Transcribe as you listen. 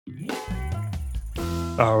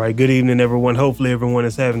All right, good evening, everyone. Hopefully, everyone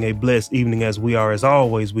is having a blessed evening as we are. As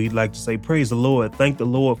always, we'd like to say praise the Lord. Thank the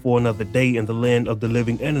Lord for another day in the land of the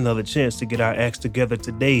living and another chance to get our acts together.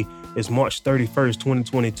 Today is March 31st,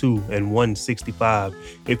 2022 and 165.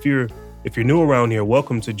 If you're new around here,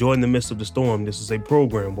 welcome to Joy in the Midst of the Storm. This is a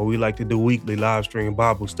program where we like to do weekly live stream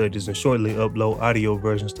Bible studies and shortly upload audio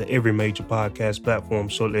versions to every major podcast platform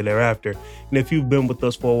shortly thereafter. And if you've been with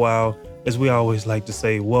us for a while, as we always like to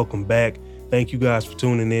say, welcome back. Thank you guys for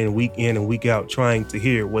tuning in and week out, trying to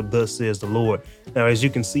hear what thus says the Lord. Now, as you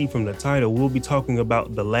can see from the title, we'll be talking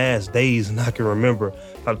about the last days. And I can remember,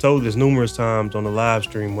 I've told this numerous times on the live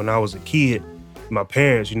stream when I was a kid, my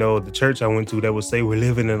parents, the church I went to, that would say we're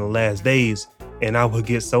living in the last days. And I would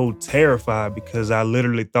get so terrified because I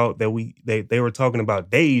literally thought that they were talking about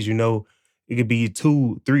days, it could be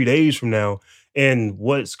 2-3 days from now. And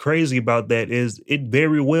what's crazy about that is it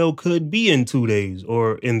very well could be in 2 days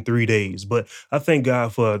or in 3 days. But I thank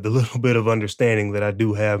God for the little bit of understanding that I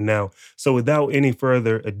do have now. So without any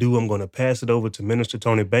further ado, I'm going to pass it over to Minister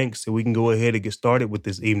Tony Banks so we can go ahead and get started with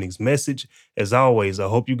this evening's message. As always, I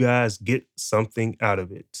hope you guys get something out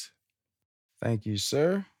of it. Thank you,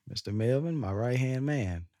 sir. Mr. Melvin, my right-hand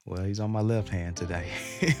man. Well, he's on my left hand today.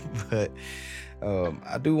 But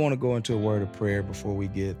I do want to go into a word of prayer before we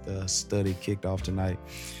get the study kicked off tonight.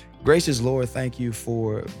 Gracious Lord, thank you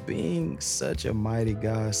for being such a mighty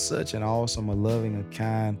God, such an awesome, a loving, a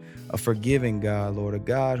kind, a forgiving God, Lord, a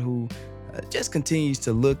God who just continues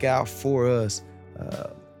to look out for us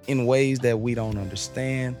in ways that we don't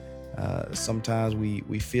understand. Sometimes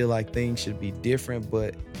we feel like things should be different,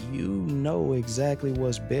 but you know exactly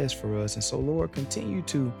what's best for us. And so, Lord, continue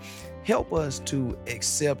to help us to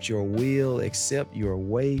accept your will, accept your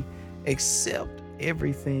way, accept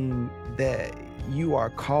everything that you are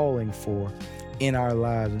calling for in our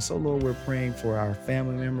lives. And so, Lord, we're praying for our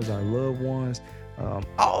family members, our loved ones,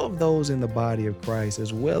 all of those in the body of Christ,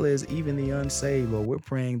 as well as even the unsaved, Lord. We're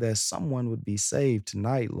praying that someone would be saved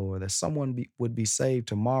tonight, Lord, that someone would be saved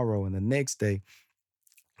tomorrow and the next day.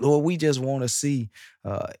 Lord, we just want to see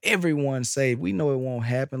everyone saved. We know it won't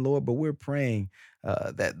happen, Lord, but we're praying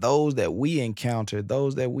that those that we encounter,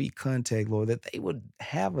 those that we contact, Lord, that they would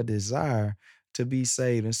have a desire to be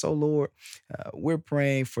saved. And so, Lord, we're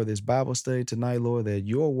praying for this Bible study tonight, Lord, that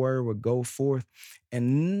your word would go forth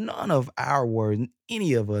and none of our words,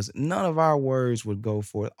 any of us, none of our words would go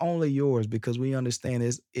forth, only yours, because we understand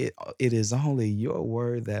it is only your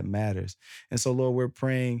word that matters. And so, Lord, we're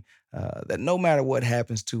praying that no matter what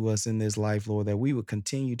happens to us in this life, Lord, that we would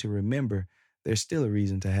continue to remember there's still a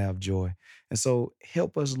reason to have joy. And so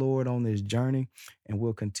help us, Lord, on this journey, and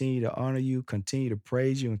we'll continue to honor you, continue to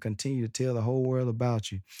praise you, and continue to tell the whole world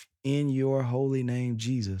about you. In your holy name,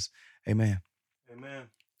 Jesus. Amen. Amen.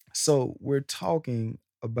 So we're talking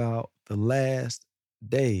about the last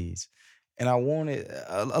days. And I wanted,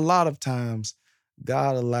 a lot of times,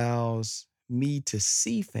 God allows me to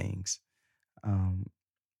see things. Um,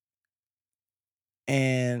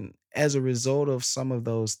 And as a result of some of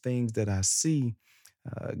those things that I see,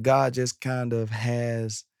 God just kind of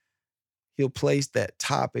he'll place that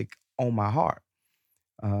topic on my heart.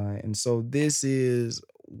 And so this is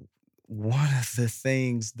one of the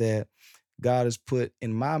things that God has put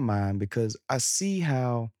in my mind, because I see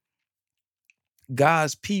how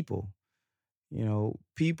God's people,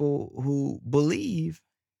 people who believe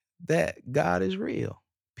that God is real,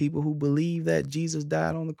 people who believe that Jesus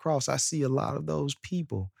died on the cross, I see a lot of those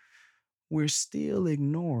people, we're still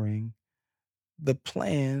ignoring the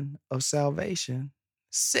plan of salvation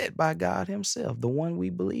set by God Himself, the one we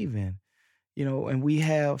believe in. And we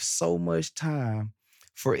have so much time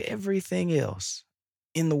for everything else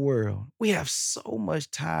in the world. We have so much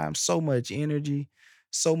time, so much energy,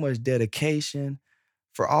 so much dedication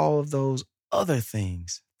for all of those other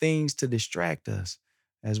things to distract us,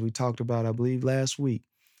 as we talked about, I believe, last week.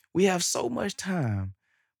 We have so much time,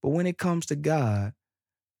 but when it comes to God,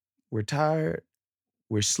 we're tired,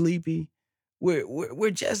 we're sleepy, we're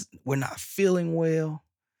not feeling well.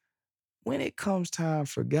 When it comes time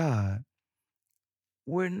for God,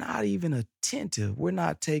 we're not even attentive. We're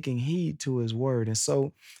not taking heed to his word. And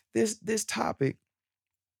so this topic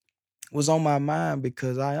was on my mind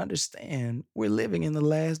because I understand we're living in the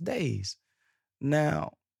last days.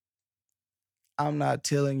 Now, I'm not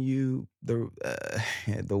telling you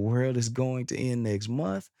the world is going to end next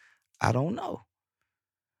month. I don't know.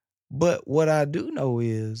 But what I do know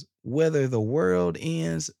is whether the world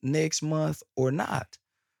ends next month or not,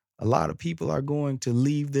 a lot of people are going to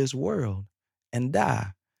leave this world and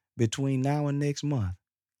die between now and next month.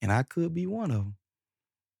 And I could be one of them.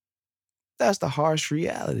 That's the harsh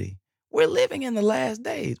reality. We're living in the last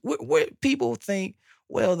days. People think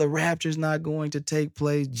well, the rapture's not going to take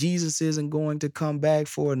place. Jesus isn't going to come back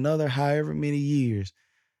for another however many years.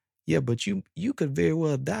 Yeah, but you could very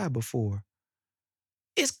well die before.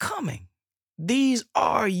 It's coming. These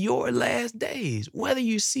are your last days, whether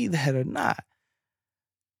you see that or not.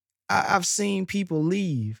 I've seen people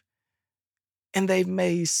leave and they've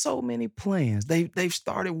made so many plans. They've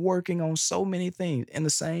started working on so many things, and the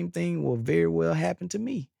same thing will very well happen to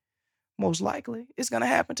me. Most likely, it's gonna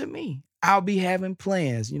happen to me. I'll be having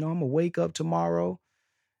plans. I'm gonna wake up tomorrow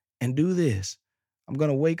and do this. I'm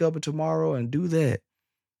gonna wake up tomorrow and do that.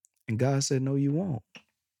 And God said, no, you won't,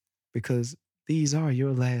 because these are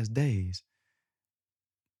your last days.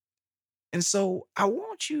 And so I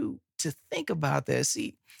want you to think about that.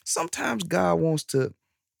 See, sometimes God wants to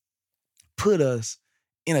put us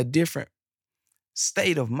in a different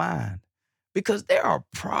state of mind because there are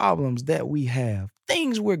problems that we have,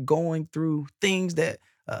 things we're going through, things that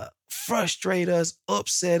frustrate us,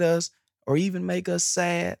 upset us, or even make us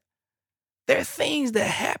sad. There are things that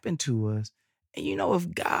happen to us. And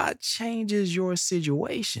if God changes your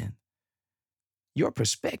situation, your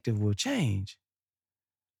perspective will change.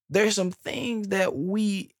 There's some things that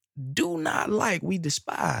we do not like, we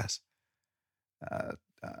despise. Uh,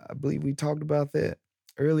 I believe we talked about that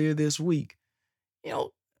earlier this week. You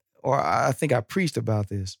know, or I think I preached about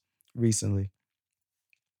this recently.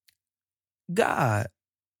 God,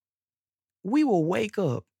 we will wake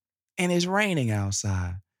up and it's raining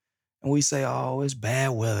outside. And we say, oh, it's bad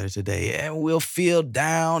weather today. And we'll feel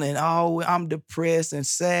down and, oh, I'm depressed and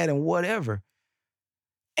sad and whatever.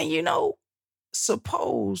 And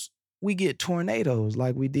suppose we get tornadoes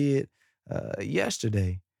like we did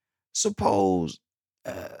yesterday. Suppose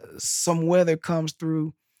some weather comes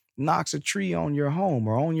through, knocks a tree on your home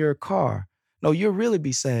or on your car. No, you'll really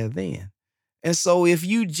be sad then. And so if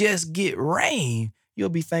you just get rain, you'll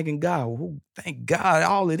be thanking God, well, thank God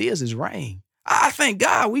all it is rain. I thank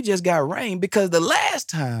God we just got rain because the last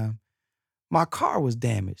time my car was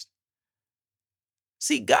damaged.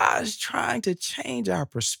 See, God is trying to change our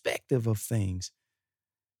perspective of things.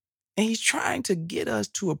 And he's trying to get us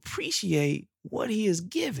to appreciate what he has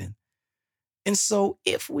given. And so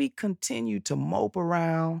if we continue to mope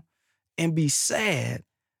around and be sad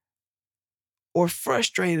or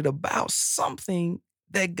frustrated about something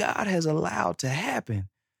that God has allowed to happen,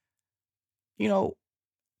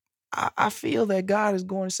 I feel that God is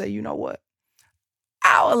going to say, you know what?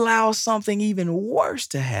 I'll allow something even worse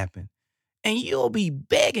to happen. And you'll be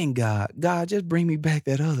begging God, God, just bring me back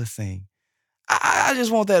that other thing. I just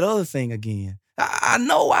want that other thing again. I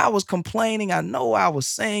know I was complaining. I know I was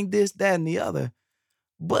saying this, that, and the other.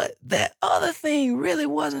 But that other thing really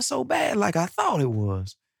wasn't so bad like I thought it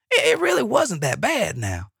was. It really wasn't that bad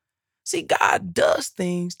now. See, God does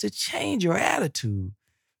things to change your attitude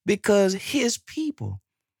because his people,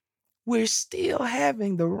 we're still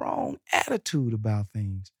having the wrong attitude about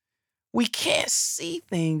things. We can't see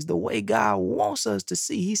things the way God wants us to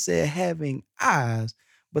see. He said having eyes,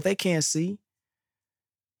 but they can't see.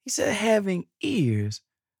 He said having ears,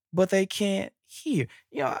 but they can't hear.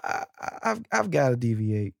 I've got to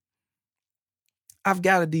deviate. I've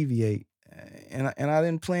got to deviate, and I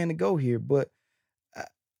didn't plan to go here, but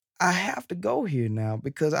I have to go here now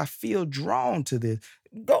because I feel drawn to this.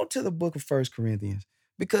 Go to the book of 1 Corinthians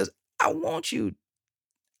because I want you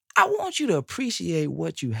to appreciate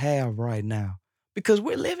what you have right now because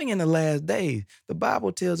we're living in the last days. The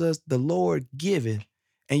Bible tells us the Lord giveth,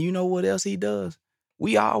 and you know what else he does?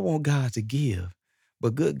 We all want God to give,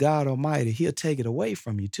 but good God Almighty, he'll take it away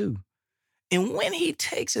from you too. And when he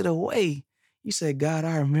takes it away, you say, God,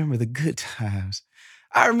 I remember the good times.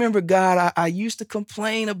 I remember, God, I used to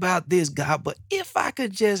complain about this, God, but if I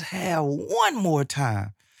could just have one more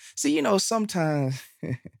time. See, sometimes,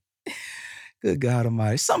 good God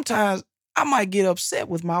Almighty, sometimes I might get upset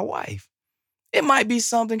with my wife. It might be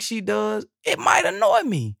something she does. It might annoy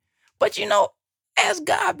me. But, as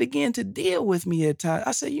God began to deal with me at times,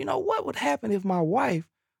 I said, what would happen if my wife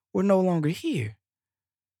were no longer here?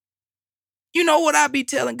 You know what I be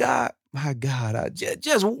telling God? My God,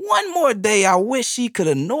 just one more day, I wish she could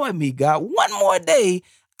annoy me, God. One more day,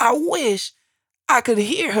 I wish I could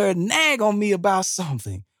hear her nag on me about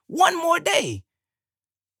something. One more day.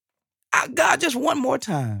 God, just one more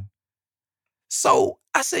time. So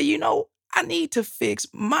I say, I need to fix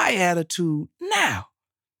my attitude now.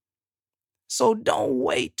 So don't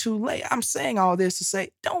wait too late. I'm saying all this to say,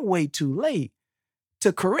 don't wait too late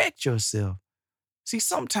to correct yourself. See,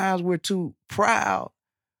 sometimes we're too proud.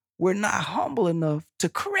 We're not humble enough to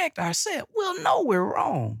correct ourselves. We'll know we're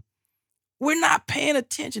wrong. We're not paying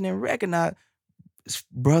attention and recognize,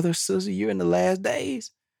 brother, sister, you're in the last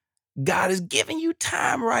days. God is giving you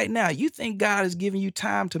time right now. You think God is giving you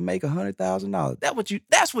time to make $100,000.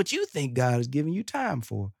 That's what you think God is giving you time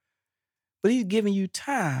for. But he's giving you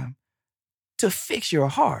time to fix your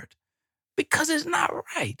heart because it's not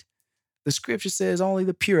right. The scripture says only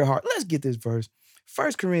the pure at heart. Let's get this verse.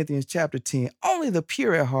 1 Corinthians chapter 10, only the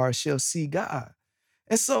pure at heart shall see God.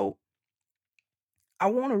 And so I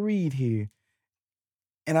want to read here,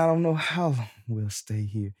 and I don't know how long we'll stay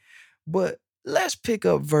here, but let's pick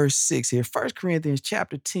up verse 6 here. 1 Corinthians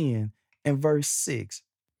chapter 10 and verse 6.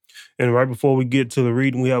 And right before we get to the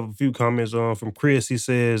reading, we have a few comments from Chris. He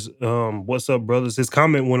says, what's up, brothers? His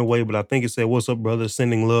comment went away, but I think it said, what's up, brothers?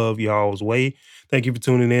 Sending love y'all's way. Thank you for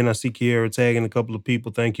tuning in. I see Kiara tagging a couple of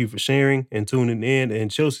people. Thank you for sharing and tuning in.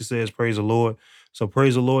 And Chelsea says, praise the Lord. So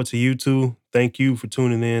praise the Lord to you too. Thank you for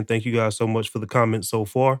tuning in. Thank you guys so much for the comments so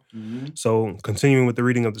far. So continuing with the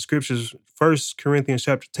reading of the scriptures, 1 Corinthians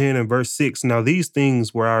chapter 10 and verse 6. Now these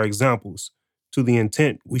things were our examples, to the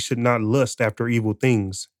intent we should not lust after evil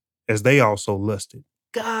things, as they also lusted.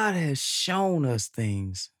 God has shown us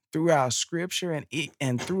things throughout scripture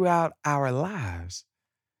and throughout our lives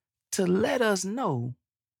to let us know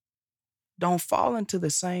don't fall into the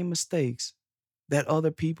same mistakes that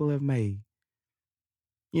other people have made.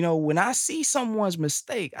 You know, when I see someone's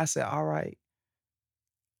mistake, I say, all right,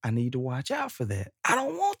 I need to watch out for that. I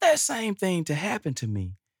don't want that same thing to happen to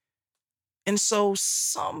me. And so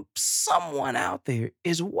someone out there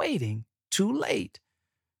is waiting too late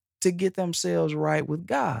to get themselves right with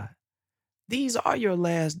God. These are your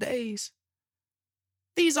last days.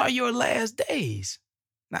 These are your last days.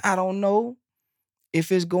 Now, I don't know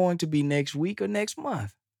if it's going to be next week or next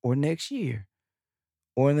month or next year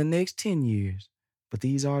or in the next 10 years, but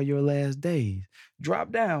these are your last days.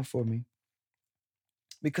 Drop down for me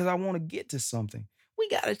because I want to get to something. We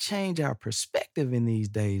got to change our perspective in these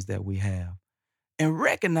days that we have and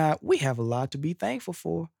recognize we have a lot to be thankful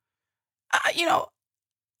for.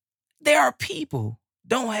 There are people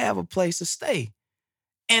don't have a place to stay.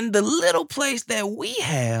 And the little place that we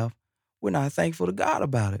have, we're not thankful to God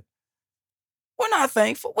about it. We're not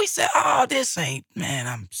thankful. We say, oh, man,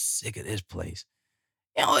 I'm sick of this place.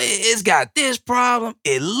 You know, it's got this problem.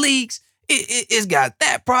 It leaks. It's got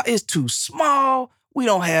that problem. It's too small. We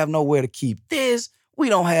don't have nowhere to keep this. We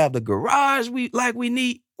don't have the garage we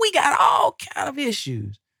need. We got all kind of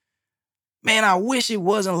issues. Man, I wish it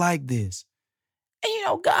wasn't like this.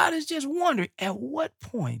 And God is just wondering, at what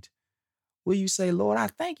point will you say, Lord, I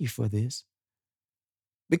thank you for this?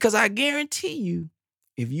 Because I guarantee you,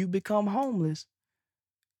 if you become homeless,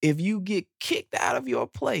 if you get kicked out of your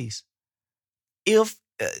place,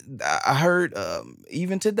 I heard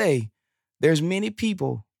even today, there's many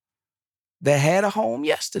people that had a home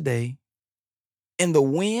yesterday and the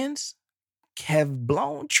winds have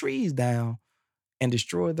blown trees down and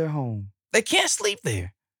destroyed their home. They can't sleep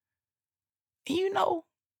there. And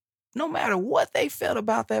no matter what they felt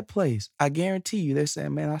about that place, I guarantee you they're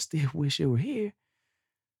saying, man, I still wish it were here.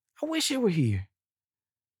 I wish it were here.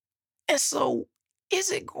 And so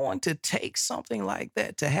is it going to take something like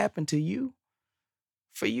that to happen to you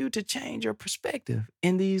for you to change your perspective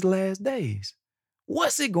in these last days?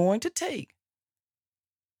 What's it going to take?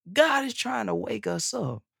 God is trying to wake us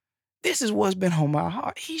up. This is what's been on my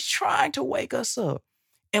heart. He's trying to wake us up.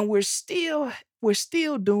 And we're still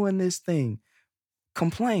doing this thing,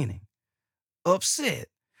 complaining, upset.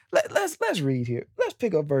 Let's read here. Let's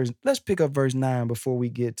pick up verse 9 before we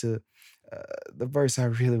get to the verse I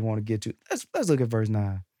really want to get to. Let's look at verse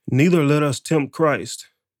 9. Neither let us tempt Christ,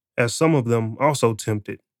 as some of them also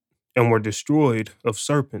tempted, and were destroyed of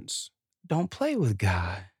serpents. Don't play with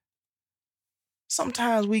God.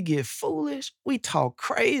 Sometimes we get foolish. We talk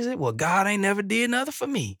crazy. Well, God ain't never did nothing for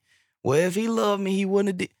me. Well, if he loved me, he wouldn't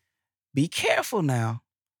have did. Be careful now.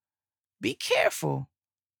 Be careful.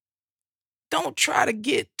 Don't try to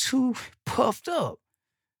get too puffed up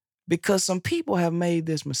because some people have made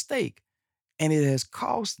this mistake and it has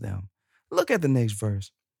cost them. Look at the next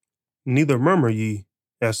verse. Neither murmur ye,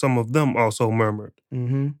 as some of them also murmured,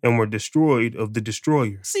 and were destroyed of the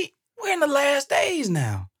destroyer. See, we're in the last days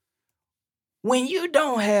now. When you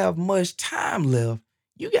don't have much time left,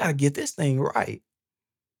 you got to get this thing right.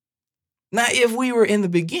 Now, if we were in the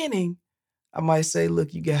beginning, I might say,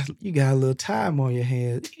 look, you got a little time on your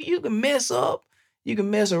hands. You can mess up, you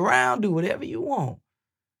can mess around, do whatever you want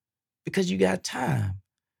because you got time.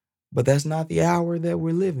 But that's not the hour that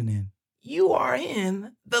we're living in. You are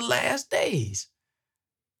in the last days.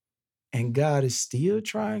 And God is still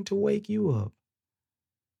trying to wake you up.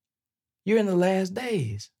 You're in the last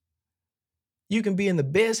days. You can be in the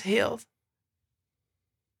best health,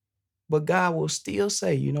 but God will still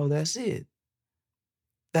say, that's it.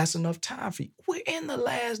 That's enough time for you. We're in the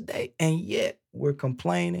last day, and yet we're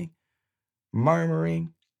complaining,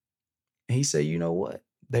 murmuring. And he said, you know what?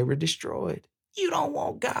 They were destroyed. You don't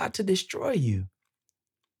want God to destroy you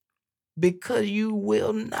because you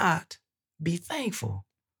will not be thankful.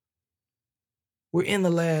 We're in the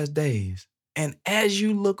last days. And as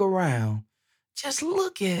you look around, just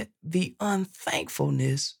look at the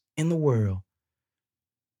unthankfulness in the world.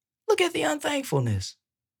 Look at the unthankfulness.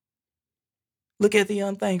 Look at the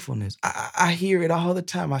unthankfulness. I hear it all the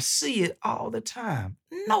time. I see it all the time.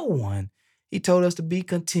 No one. He told us to be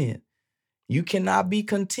content. You cannot be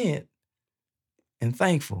content and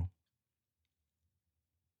thankful.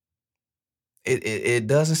 It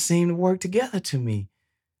doesn't seem to work together to me.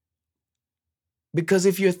 Because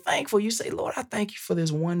if you're thankful, you say, Lord, I thank you for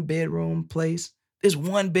this 1-bedroom place, this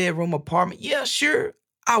 1-bedroom apartment. Yeah, sure,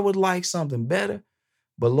 I would like something better.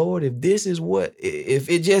 But Lord, if this is if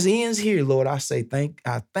it just ends here, Lord, I say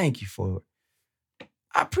I thank you for it.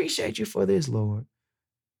 I appreciate you for this, Lord.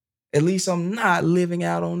 At least I'm not living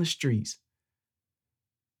out on the streets.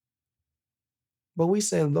 But we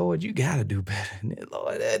say, Lord, you got to do better than this,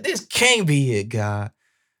 Lord. This can't be it, God,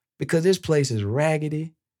 because this place is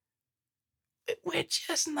raggedy. We're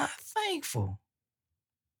just not thankful.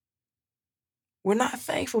 We're not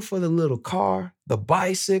thankful for the little car, the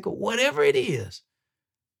bicycle, whatever it is.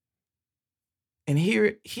 And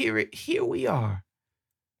here we are.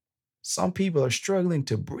 Some people are struggling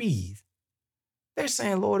to breathe. They're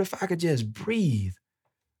saying, Lord, if I could just breathe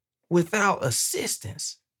without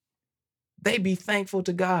assistance, they be thankful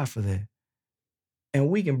to God for that. And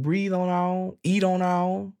we can breathe on our own, eat on our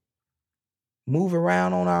own, move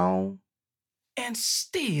around on our own, and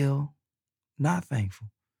still not thankful.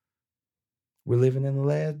 We're living in the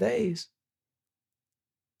last days.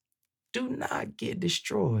 Do not get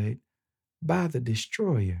destroyed by the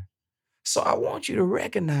destroyer. So I want you to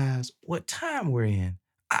recognize what time we're in.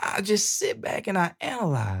 I just sit back and I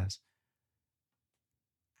analyze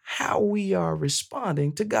how we are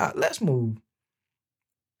responding to God. Let's move.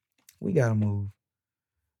 We got to move.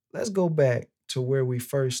 Let's go back to where we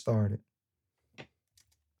first started.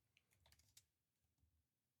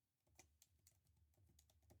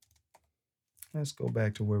 Let's go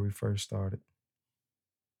back to where we first started.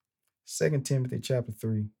 2 Timothy chapter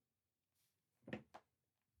 3.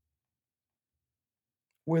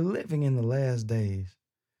 We're living in the last days.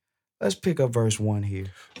 Let's pick up verse 1 here.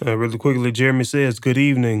 Really quickly, Jeremy says, good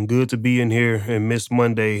evening. Good to be in here and miss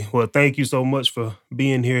Monday. Well, thank you so much for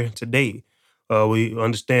being here today. We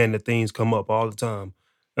understand that things come up all the time.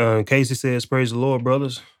 Casey says, praise the Lord,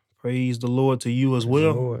 brothers. Praise the Lord to you as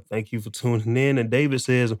well. Thank you for tuning in. And David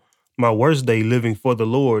says, my worst day living for the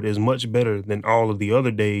Lord is much better than all of the other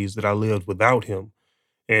days that I lived without him.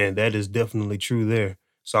 And that is definitely true there.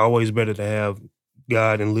 It's always better to have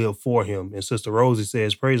God and live for him. And Sister Rosie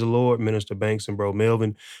says, praise the Lord, Minister Banks and Bro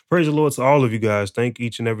Melvin. Praise the Lord to all of you guys. Thank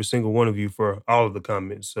each and every single one of you for all of the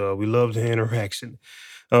comments. We love the interaction.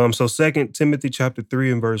 So 2 Timothy chapter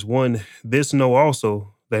 3 and verse 1, this know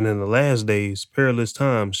also that in the last days perilous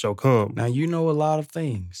times shall come. Now you know a lot of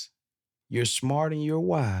things. You're smart and you're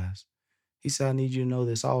wise. He said, I need you to know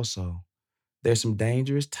this also. There's some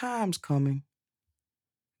dangerous times coming.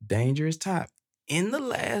 Dangerous time. In the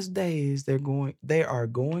last days, there are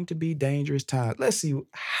going to be dangerous times. Let's see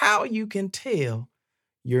how you can tell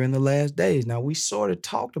you're in the last days. Now, we sort of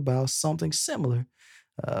talked about something similar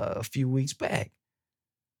a few weeks back.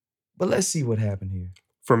 But let's see what happened here.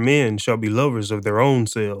 For men shall be lovers of their own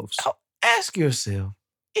selves. Now, ask yourself,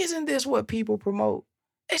 isn't this what people promote?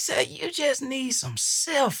 They say you just need some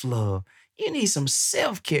self-love. You need some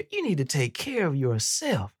self-care. You need to take care of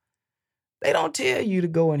yourself. They don't tell you to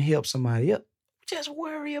go and help somebody else. Just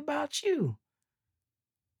worry about you.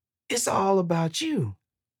 It's all about you.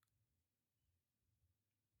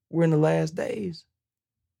 We're in the last days.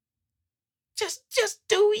 Just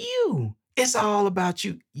do you. It's all about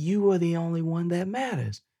you. You are the only one that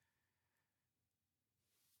matters.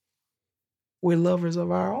 We're lovers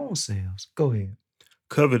of our own selves. Go ahead.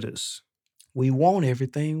 Covetous. We want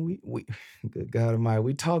everything. We good God Almighty,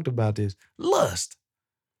 we talked about this. Lust.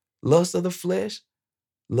 Lust of the flesh.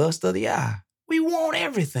 Lust of the eye. We want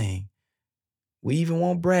everything. We even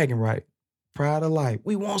want bragging right. Pride of life.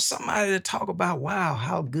 We want somebody to talk about, wow,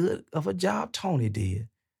 how good of a job Tony did.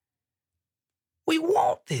 We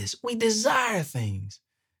want this. We desire things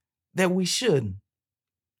that we shouldn't.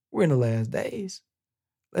 We're in the last days.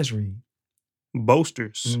 Let's read.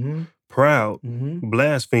 Boasters, proud,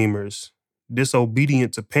 blasphemers,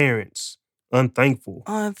 disobedient to parents, unthankful.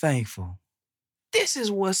 Unthankful. This is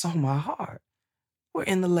what's on my heart. We're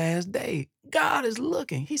in the last day. God is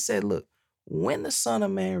looking. He said, look, when the Son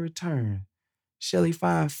of Man returns, shall he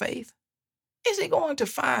find faith? Is he going to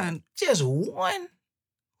find just one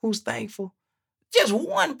who's thankful? Just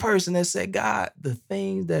one person that said, God, the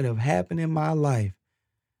things that have happened in my life,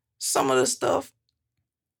 some of the stuff,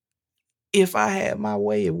 if I had my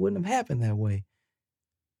way, it wouldn't have happened that way.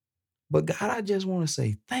 But God, I just want to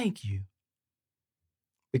say thank you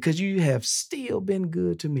because you have still been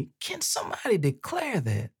good to me. Can somebody declare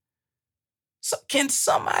that? So can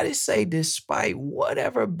somebody say, despite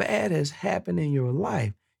whatever bad has happened in your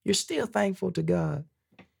life, you're still thankful to God?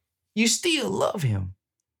 You still love him.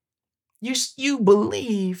 You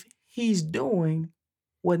believe he's doing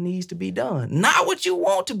what needs to be done. Not what you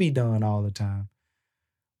want to be done all the time,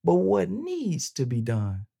 but what needs to be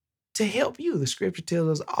done to help you. The scripture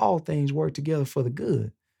tells us all things work together for the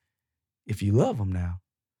good. If you love him now.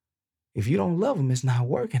 If you don't love him, it's not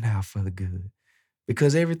working out for the good.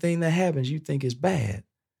 Because everything that happens, you think is bad.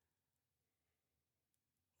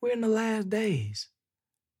 We're in the last days.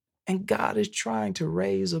 And God is trying to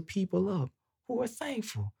raise a people up who are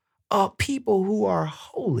thankful, a people who are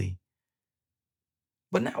holy.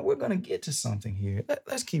 But now we're going to get to something here.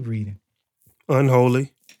 Let's keep reading.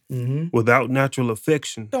 Unholy, Mm-hmm. without natural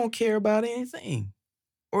affection. Don't care about anything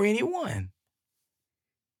or anyone.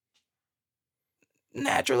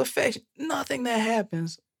 Natural affection, nothing that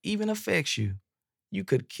happens even affects you. You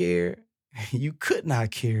could care, you could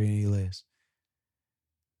not care any less.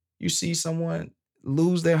 You see someone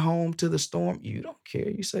lose their home to the storm, you don't care.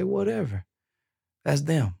 You say, whatever. That's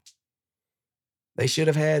them. They should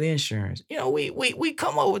have had insurance. You know, we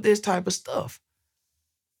come up with this type of stuff.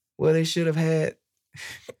 Well, they should have had,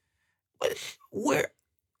 where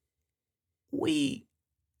we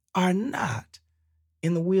are not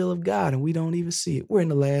in the will of God and we don't even see it. We're in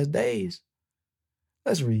the last days.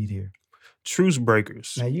 Let's read here. Truce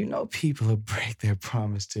breakers. Now, you know people will break their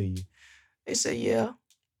promise to you. They say, yeah.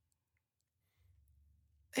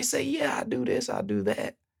 They say, yeah, I do this, I do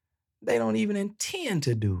that. They don't even intend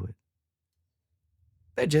to do it.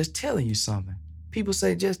 They're just telling you something. People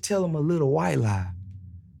say, just tell them a little white lie.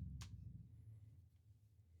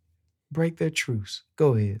 Break their truce.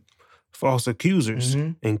 Go ahead. False accusers,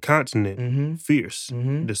 incontinent, fierce,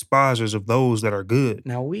 despisers of those that are good.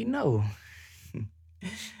 Now we know.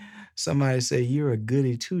 Somebody say, you're a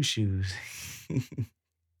goody two-shoes.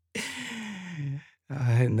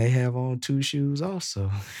 And they have on two shoes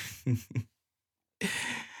also.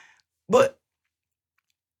 But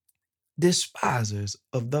despisers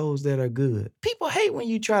of those that are good. People hate when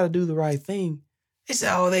you try to do the right thing. They say,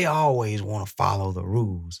 oh, they always want to follow the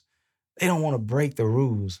rules. They don't want to break the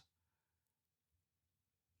rules.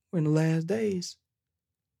 We're in the last days.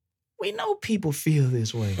 We know people feel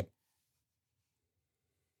this way.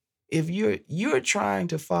 If you're trying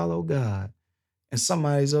to follow God and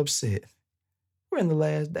somebody's upset, we're in the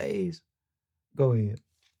last days. Go ahead.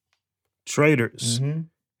 Traitors,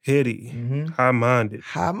 heady, high-minded.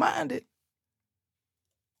 High-minded.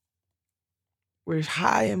 We're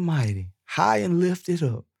high and mighty, high and lifted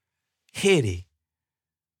up, heady.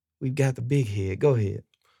 We've got the big head. Go ahead.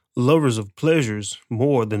 Lovers of pleasures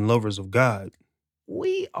more than lovers of God.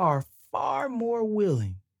 We are far more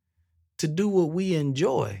willing to do what we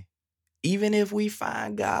enjoy, even if we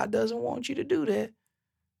find God doesn't want you to do that.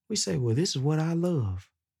 We say, well, this is what I love.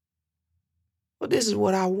 Well, this is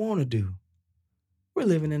what I want to do. We're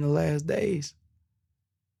living in the last days.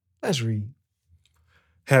 Let's read.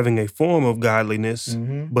 Having a form of godliness,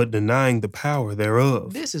 but denying the power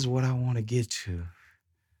thereof. This is what I want to get to.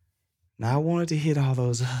 Now, I wanted to hit all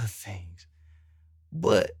those other things,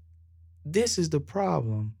 but this is the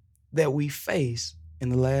problem that we face in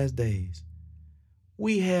the last days.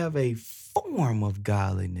 We have a form of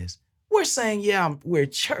godliness. We're saying, yeah, we're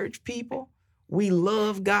church people. We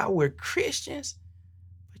love God. We're Christians.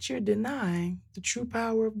 But you're denying the true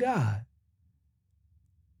power of God.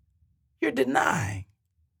 You're denying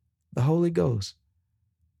the Holy Ghost.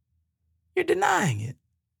 You're denying it.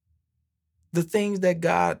 The things that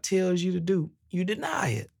God tells you to do, you deny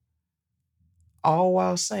it. All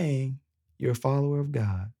while saying you're a follower of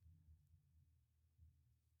God.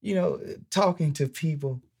 You know, talking to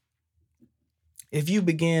people, if you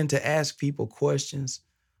begin to ask people questions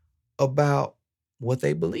about what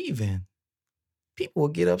they believe in, people will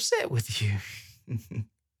get upset with you.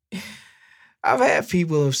 I've had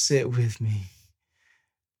people upset with me.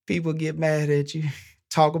 People get mad at you,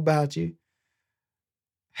 talk about you,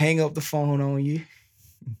 hang up the phone on you,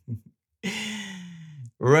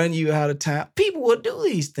 run you out of town. People will do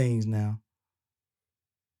these things now.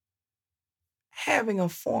 Having a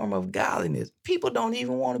form of godliness. People don't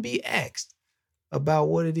even want to be asked about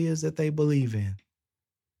what it is that they believe in.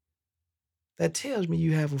 that tells me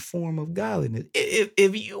you have a form of godliness.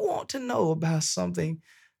 If you want to know about something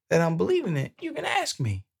that I'm believing in, you can ask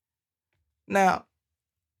me. Now,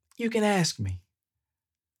 you can ask me.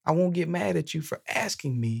 I won't get mad at you for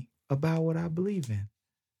asking me about what I believe in.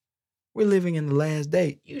 We're living in the last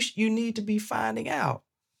day. You need to be finding out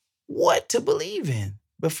what to believe in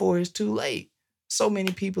before it's too late. So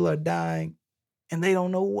many people are dying and they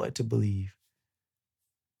don't know what to believe.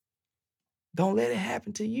 Don't let it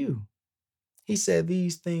happen to you. He said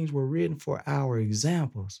these things were written for our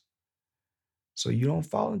examples, so you don't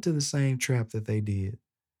fall into the same trap that they did.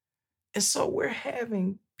 And so we're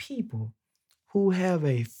having people who have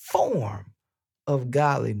a form of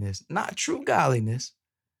godliness, not true godliness.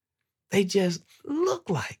 They just look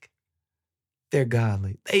like they're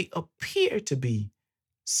godly. They appear to be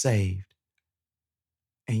saved,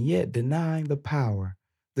 and yet denying the power.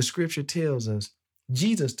 The scripture tells us,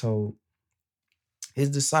 Jesus told his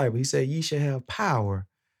disciples, he said, ye shall have power.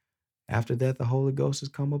 After that, the Holy Ghost has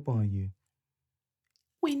come upon you.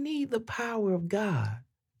 We need the power of God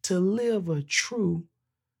to live a true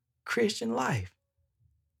Christian life.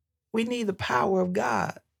 We need the power of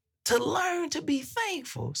God to learn to be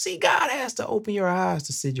thankful. See, God has to open your eyes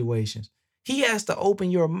to situations. He has to open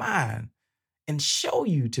your mind and show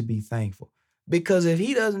you to be thankful. Because if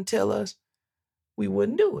he doesn't tell us, we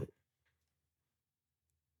wouldn't do it.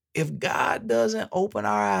 If God doesn't open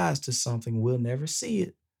our eyes to something, we'll never see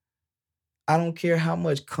it. I don't care how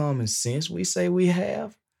much common sense we say we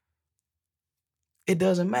have. It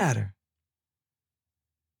doesn't matter.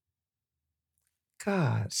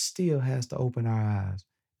 God still has to open our eyes.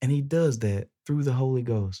 And he does that through the Holy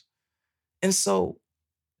Ghost. And so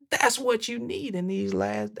that's what you need in these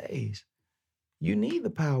last days. You need the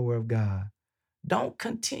power of God. Don't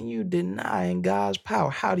continue denying God's power.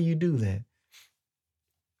 How do you do that?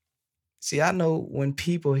 See, I know when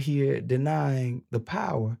people hear denying the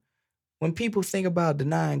power, when people think about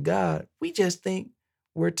denying God, we just think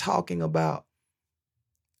we're talking about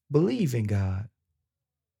believing God.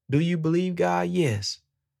 Do you believe God? Yes.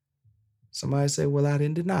 Somebody say, well, I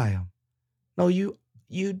didn't deny him. No, you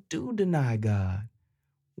do deny God.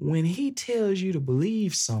 When he tells you to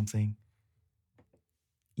believe something,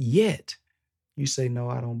 yet you say, no,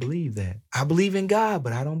 I don't believe that. I believe in God,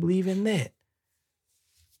 but I don't believe in that.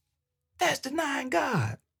 That's denying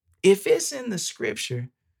God. If it's in the scripture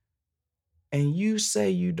and you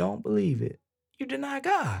say you don't believe it, you deny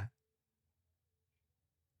God.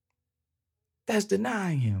 That's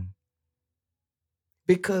denying him.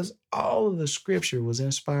 Because all of the scripture was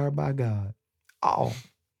inspired by God. All.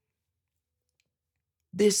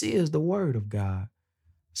 This is the word of God.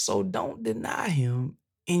 So don't deny him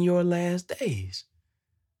in your last days.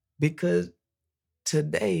 Because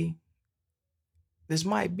today, this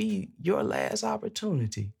might be your last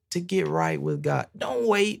opportunity to get right with God. Don't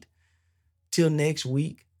wait till next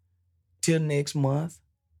week, till next month,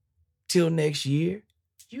 till next year.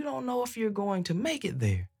 You don't know if you're going to make it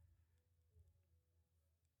there.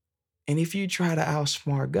 And if you try to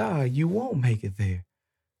outsmart God, you won't make it there.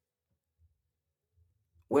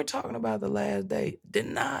 We're talking about the last day,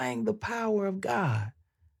 denying the power of God.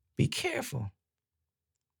 Be careful.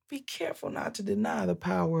 Be careful not to deny the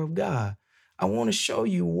power of God. I want to show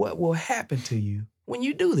you what will happen to you when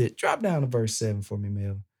you do this. Drop down to verse 7 for me,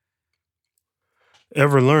 Melvin.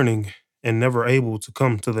 Ever learning and never able to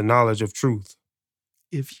come to the knowledge of truth.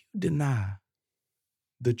 If you deny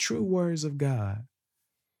the true words of God,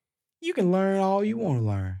 you can learn all you want to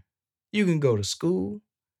learn. You can go to school.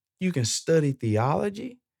 You can study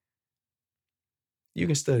theology. You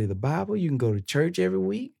can study the Bible. You can go to church every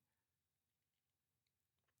week.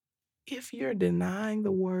 If you're denying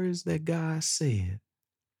the words that God said,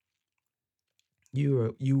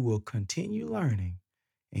 you will continue learning,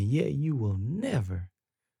 and yet you will never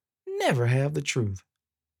have the truth.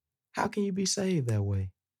 How can you be saved that way?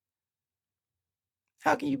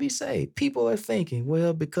 How can you be saved? People are thinking,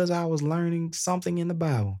 well, because I was learning something in the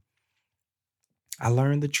Bible, I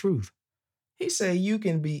learned the truth. He said you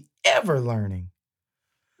can be ever learning.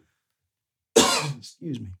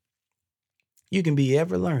 Excuse me. You can be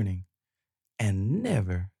ever learning and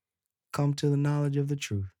never come to the knowledge of the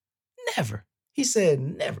truth. Never. He said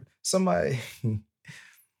never. Somebody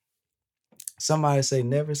say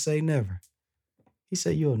never. He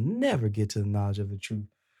said you'll never get to the knowledge of the truth.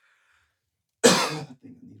 I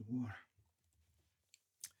think I need water.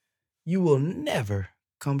 You will never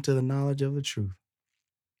come to the knowledge of the truth.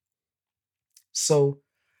 So,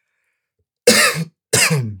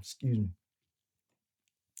 excuse me.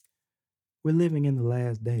 We're living in the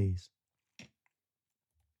last days.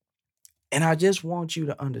 And I just want you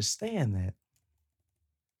to understand that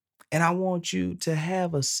And I want you to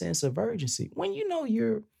have a sense of urgency. When you know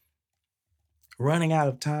you're running out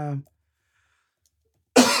of time,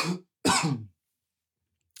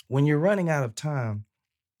 when you're running out of time,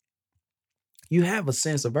 you have a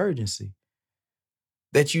sense of urgency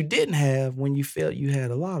that you didn't have when you felt you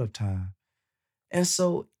had a lot of time. And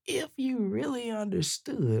so if you really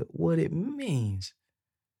understood what it means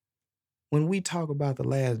when we talk about the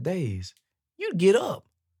last days, you'd get up.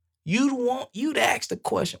 You'd ask the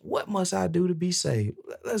question, what must I do to be saved?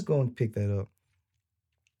 Let's go and pick that up.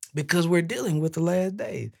 Because we're dealing with the last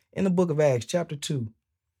days. In the book of Acts, chapter 2.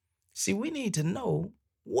 See, we need to know,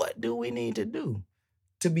 what do we need to do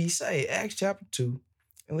to be saved? Acts chapter 2.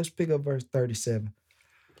 And let's pick up verse 37.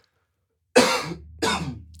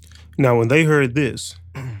 Now when they heard this,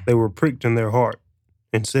 they were pricked in their heart,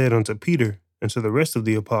 and said unto Peter and to the rest of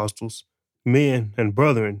the apostles, Men and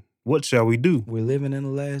brethren, what shall we do? We're living in the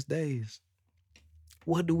last days.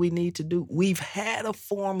 What do we need to do? We've had a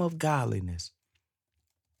form of godliness,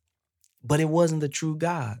 but it wasn't the true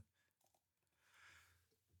God.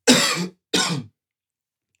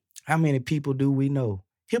 How many people do we know?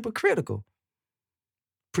 Hypocritical,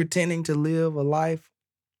 pretending to live a life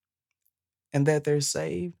and that they're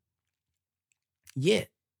saved, yet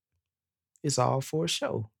it's all for a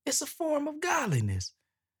show. It's a form of godliness,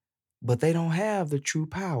 but they don't have the true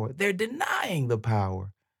power. They're denying the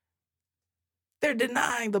power. They're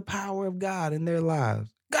denying the power of God in their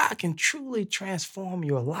lives. God can truly transform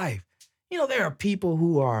your life. You know, there are people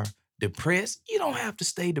who are depressed. You don't have to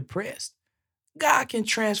stay depressed. God can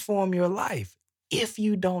transform your life if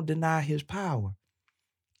you don't deny his power.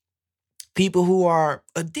 People who are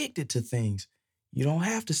addicted to things, you don't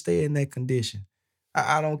have to stay in that condition.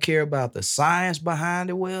 I don't care about the science behind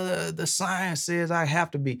it. Well, the science says I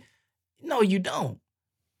have to be. No, you don't.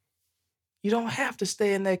 You don't have to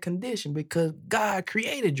stay in that condition because God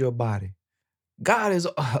created your body. God is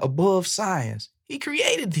above science. He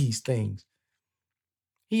created these things.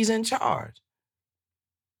 He's in charge.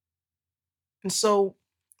 And so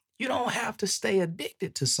you don't have to stay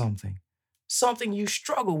addicted to something you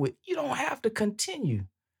struggle with. You don't have to continue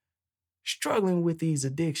struggling with these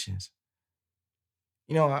addictions.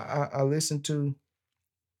 You know, I listened to,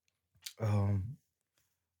 I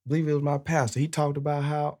believe it was my pastor. He talked about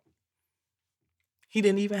how he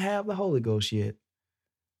didn't even have the Holy Ghost yet,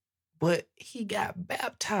 but he got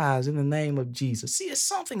baptized in the name of Jesus. See, it's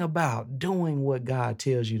something about doing what God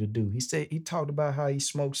tells you to do. He talked about how he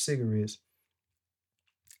smoked cigarettes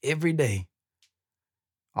every day,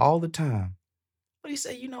 all the time. But he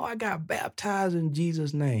said, I got baptized in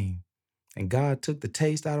Jesus' name, and God took the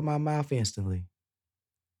taste out of my mouth instantly.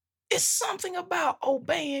 It's something about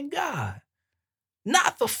obeying God,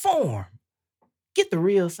 not the form. Get the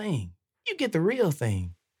real thing. You get the real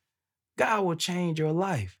thing. God will change your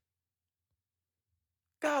life.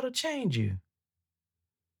 God will change you.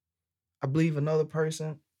 I believe another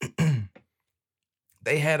person,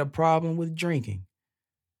 they had a problem with drinking.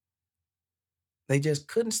 They just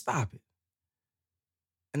couldn't stop it.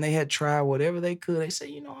 And they had tried whatever they could. They said,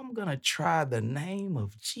 I'm going to try the name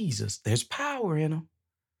of Jesus. There's power in them.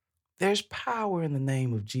 There's power in the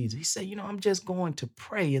name of Jesus. He said, I'm just going to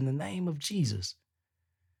pray in the name of Jesus.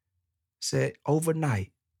 Said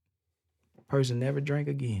overnight, person never drank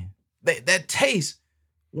again. That taste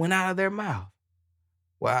went out of their mouth.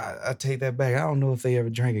 Well, I take that back. I don't know if they ever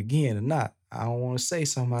drank again or not. I don't want to say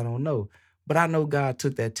something I don't know. But I know God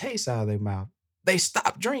took that taste out of their mouth. They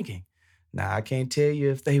stopped drinking. Now, I can't tell you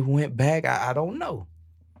if they went back. I don't know.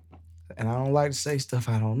 And I don't like to say stuff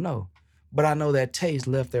I don't know. But I know that taste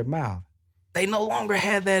left their mouth. They no longer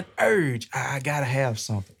had that urge. I got to have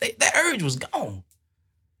something. That urge was gone.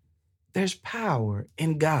 There's power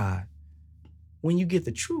in God when you get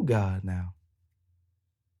the true God now.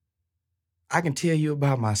 I can tell you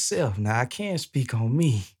about myself. Now, I can't speak on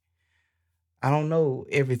me. I don't know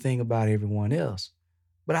everything about everyone else.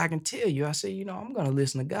 But I can tell you, I say, I'm going to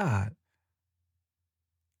listen to God.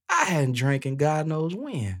 I hadn't drank in God knows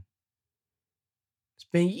when. It's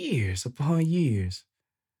been years upon years.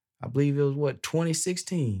 I believe it was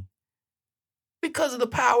 2016. Because of the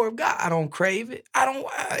power of God, I don't crave it.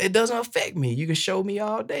 It doesn't affect me. You can show me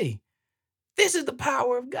all day. This is the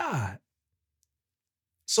power of God.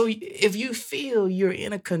 So if you feel you're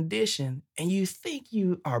in a condition and you think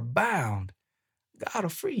you are bound, God will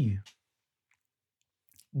free you.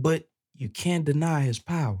 But you can't deny his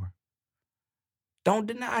power. Don't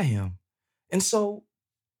deny him. And so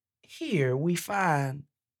here we find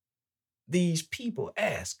these people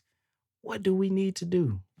ask, what do we need to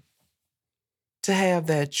do to have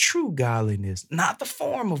that true godliness? Not the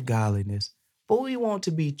form of godliness, but we want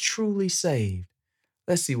to be truly saved.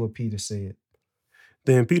 Let's see what Peter said.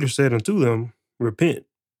 Then Peter said unto them, Repent,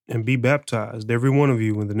 and be baptized, every one of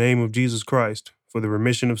you, in the name of Jesus Christ, for the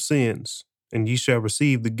remission of sins, and ye shall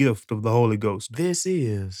receive the gift of the Holy Ghost. This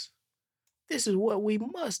is what we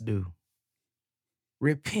must do.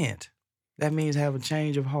 Repent. That means have a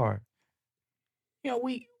change of heart.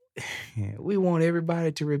 We want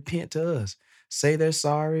everybody to repent to us. Say they're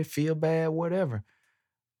sorry, feel bad, whatever.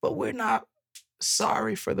 But we're not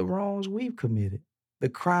sorry for the wrongs we've committed, the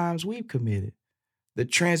crimes we've committed, the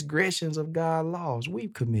transgressions of God's laws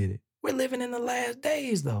we've committed. We're living in the last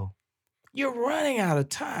days, though. You're running out of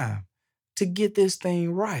time to get this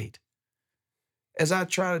thing right. As I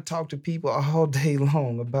try to talk to people all day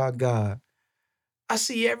long about God, I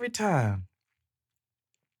see every time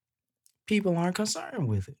people aren't concerned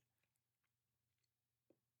with it.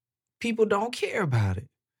 People don't care about it.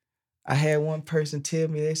 I had one person tell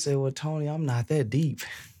me, they said, well, Tony, I'm not that deep.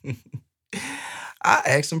 I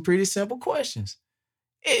asked some pretty simple questions.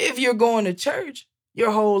 If you're going to church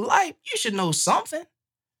your whole life, you should know something.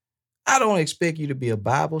 I don't expect you to be a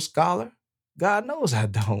Bible scholar. God knows I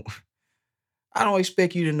don't. I don't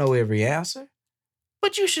expect you to know every answer,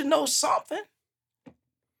 but you should know something.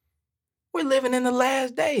 We're living in the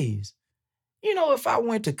last days. If I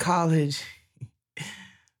went to college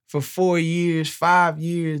for 4 years, 5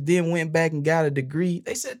 years, then went back and got a degree,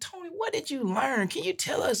 they said, Tony, what did you learn? Can you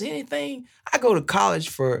tell us anything? I go to college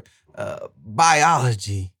for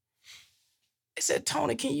biology. They said,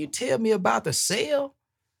 Tony, can you tell me about the cell?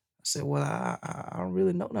 I said, well, I don't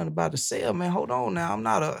really know nothing about the cell, man. Hold on now. I'm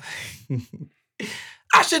not a...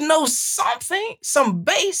 I should know something, some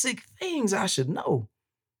basic things I should know.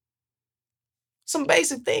 Some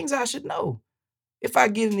basic things I should know. If I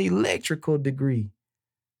get an electrical degree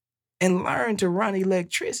and learn to run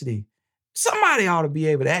electricity, somebody ought to be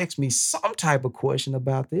able to ask me some type of question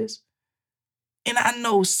about this. And I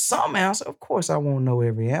know some answer. Of course, I won't know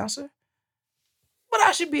every answer, but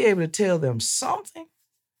I should be able to tell them something.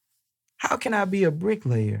 How can I be a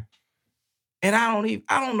bricklayer? And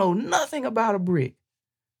I don't know nothing about a brick.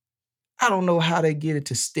 I don't know how they get it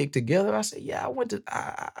to stick together. I said, yeah,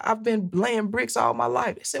 I've been laying bricks all my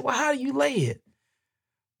life. They said, well, how do you lay it?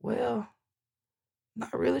 Well,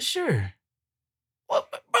 not really sure. Well,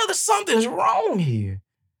 brother, something's wrong here.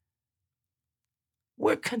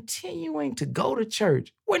 We're continuing to go to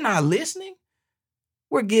church. We're not listening.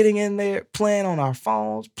 We're getting in there, playing on our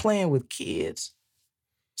phones, playing with kids,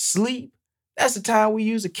 sleep. That's the time we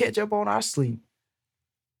use to catch up on our sleep.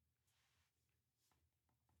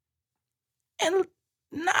 And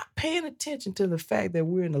not paying attention to the fact that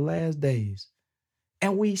we're in the last days.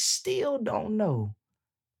 And we still don't know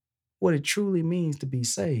what it truly means to be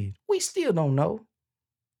saved. We still don't know.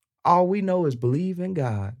 All we know is believe in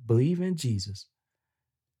God, believe in Jesus.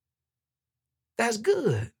 That's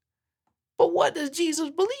good. But what does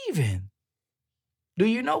Jesus believe in? Do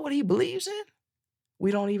you know what he believes in?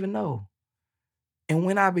 We don't even know. And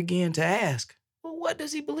when I began to ask, well, what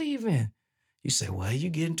does he believe in? You say, well,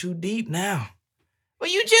 you're getting too deep now.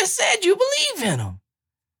 Well, you just said you believe in him.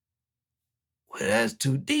 Well, that's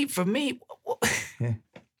too deep for me.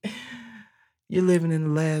 You're living in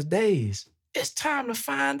the last days. It's time to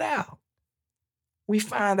find out. We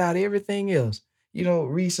find out everything else.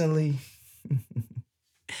 Recently,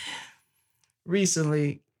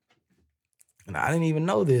 and I didn't even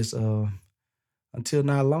know this until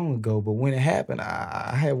not long ago, but when it happened,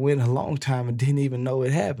 I had waited a long time and didn't even know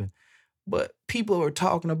it happened. But people were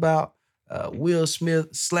talking about Will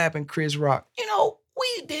Smith slapping Chris Rock.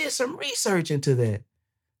 We did some research into that.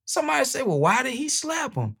 Somebody said, well, why did he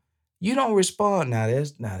slap him? You don't respond.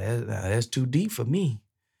 That's too deep for me.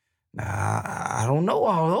 I don't know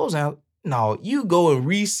all those. No, you go and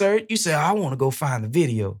research. You say, I want to go find the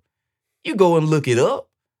video. You go and look it up.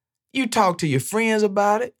 You talk to your friends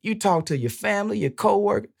about it. You talk to your family, your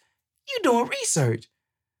coworkers. You're doing research.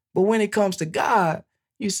 But when it comes to God,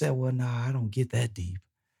 you say, well, I don't get that deep.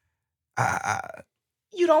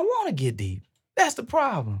 You don't want to get deep. That's the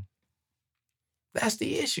problem. That's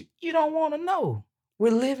the issue. You don't want to know.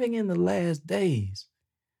 We're living in the last days.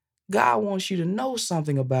 God wants you to know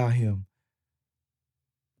something about him.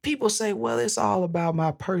 People say, well, it's all about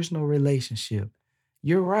my personal relationship.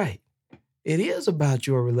 You're right. It is about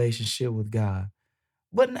your relationship with God.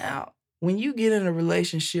 But now, when you get in a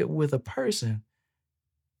relationship with a person,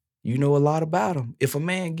 you know a lot about them. If a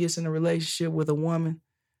man gets in a relationship with a woman,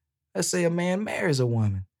 let's say a man marries a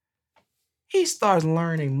woman, he starts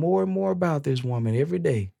learning more and more about this woman every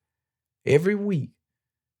day, every week.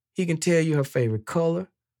 He can tell you her favorite color,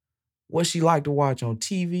 what she like to watch on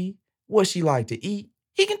TV, what she like to eat.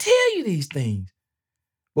 He can tell you these things.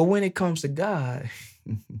 But when it comes to God,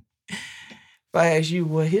 if I ask you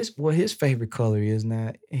what his favorite color is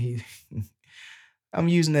now, I'm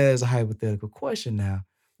using that as a hypothetical question now.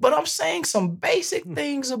 But I'm saying some basic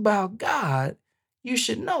things about God you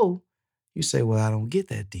should know. You say, well, I don't get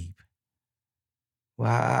that deep. Well,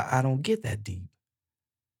 I don't get that deep.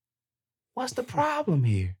 What's the problem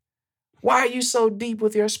here? Why are you so deep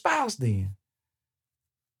with your spouse then?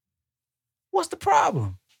 What's the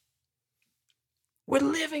problem? We're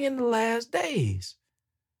living in the last days.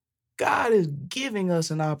 God is giving us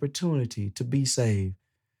an opportunity to be saved,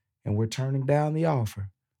 and we're turning down the offer.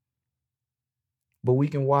 But we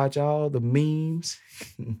can watch all the memes.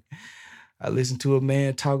 I listened to a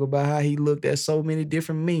man talk about how he looked at so many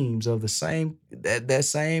different memes of the same that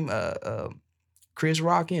same Chris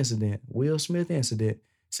Rock incident, Will Smith incident.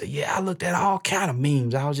 He said, yeah, I looked at all kind of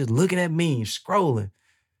memes. I was just looking at memes, scrolling.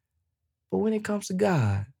 But when it comes to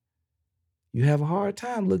God, you have a hard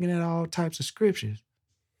time looking at all types of scriptures.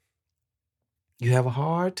 You have a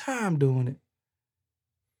hard time doing it.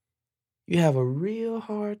 You have a real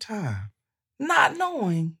hard time not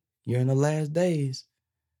knowing you're in the last days.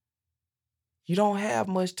 You don't have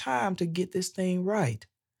much time to get this thing right.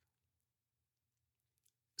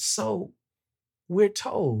 So we're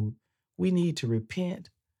told we need to repent.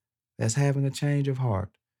 That's having a change of heart.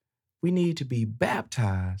 We need to be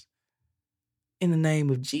baptized in the name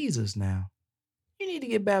of Jesus now. You need to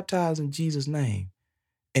get baptized in Jesus' name.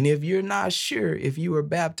 And if you're not sure if you were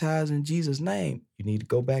baptized in Jesus' name, you need to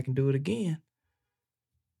go back and do it again.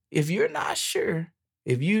 If you're not sure,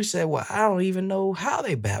 if you say, well, I don't even know how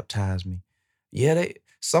they baptized me. Yeah,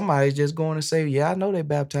 somebody's just going to say, yeah, I know they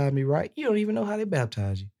baptized me, right? You don't even know how they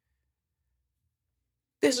baptized you.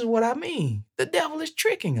 This is what I mean. The devil is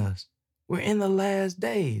tricking us. We're in the last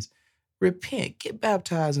days. Repent, get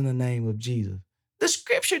baptized in the name of Jesus. The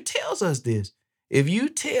scripture tells us this. If you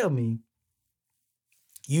tell me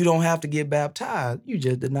you don't have to get baptized, you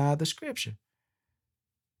just deny the scripture.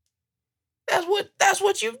 That's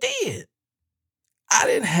what you did. I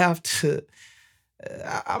didn't have to.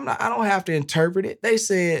 I don't have to interpret it. They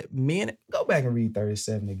said men. Go back and read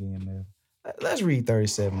 37 again, man. Let's read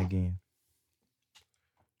 37 again.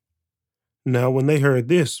 Now when they heard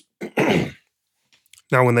this,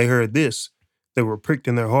 they were pricked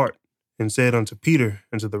in their heart, and said unto Peter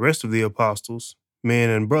and to the rest of the apostles, men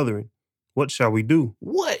and brethren, what shall we do?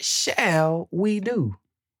 What shall we do?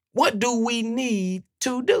 What do we need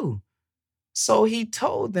to do? So he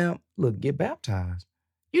told them, look, get baptized.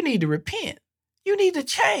 You need to repent. You need to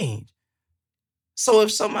change. So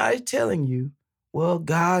if somebody's telling you, well,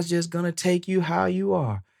 God's just going to take you how you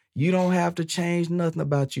are, you don't have to change nothing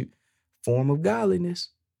about you, form of godliness,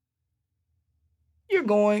 you're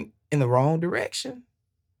going in the wrong direction.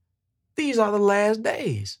 These are the last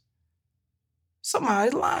days.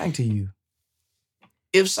 Somebody's lying to you.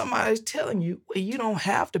 If somebody's telling you, well, you don't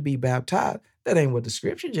have to be baptized, that ain't what the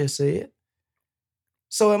scripture just said.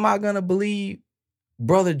 So am I going to believe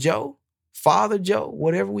Brother Joe, Father Joe,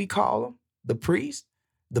 whatever we call him, the priest,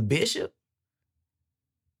 the bishop,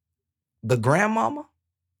 the grandmama?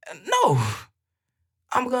 No,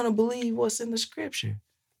 I'm going to believe what's in the scripture.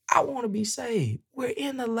 I want to be saved. We're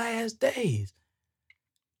in the last days.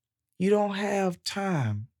 You don't have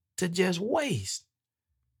time to just waste.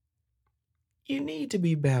 You need to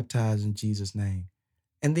be baptized in Jesus' name.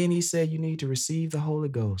 And then he said you need to receive the Holy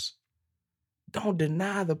Ghost. Don't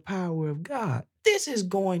deny the power of God. This is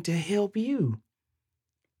going to help you.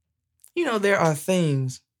 You know, there are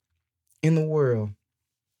things in the world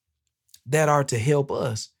that are to help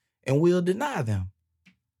us, and we'll deny them.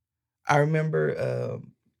 I remember,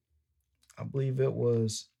 I believe it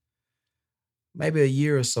was maybe a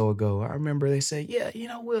year or so ago. I remember they said, yeah, you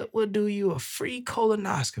know, we'll do you a free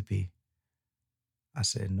colonoscopy. I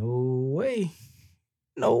said, no way.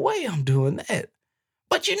 No way I'm doing that.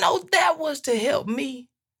 But you know, that was to help me.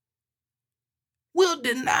 We'll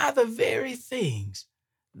deny the very things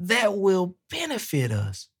that will benefit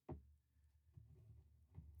us.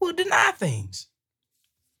 We'll deny things.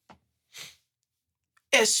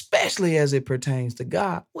 Especially as it pertains to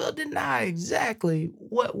God, we'll deny exactly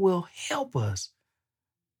what will help us.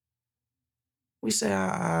 We say,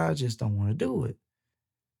 I just don't want to do it.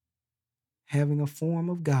 Having a form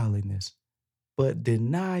of godliness, but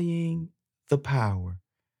denying the power.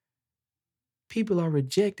 People are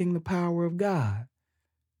rejecting the power of God,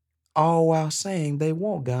 all while saying they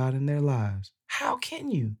want God in their lives. How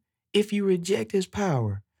can you if you reject his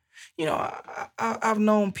power? You know, I've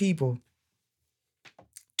known people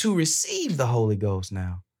to receive the Holy Ghost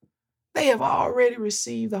now. They have already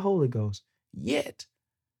received the Holy Ghost, yet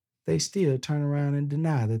they still turn around and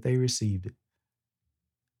deny that they received it.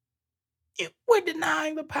 We're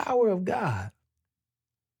denying the power of God.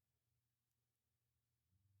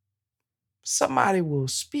 Somebody will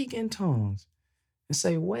speak in tongues and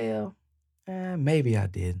say, well, maybe I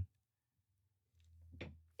didn't.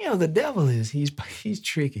 The devil he's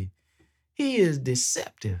tricky. He is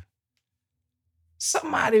deceptive.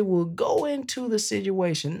 Somebody will go into the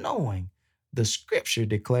situation knowing the scripture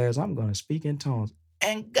declares I'm going to speak in tongues,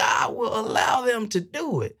 and God will allow them to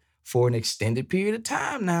do it for an extended period of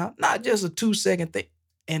time now, not just a 2-second thing,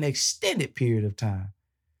 an extended period of time.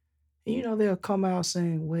 And they'll come out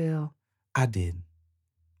saying, well, I didn't.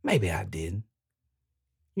 Maybe I didn't.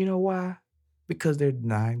 You know why? Because they're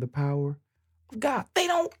denying the power of God.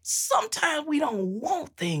 Sometimes we don't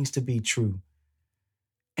want things to be true,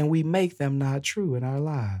 and we make them not true in our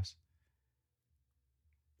lives.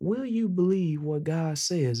 Will you believe what God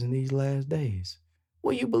says in these last days?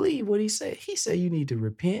 Will you believe what he said? He said you need to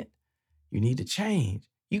repent. You need to change.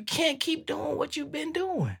 You can't keep doing what you've been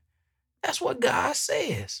doing. That's what God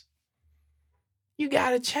says. You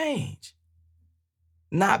got to change.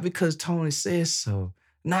 Not because Tony says so.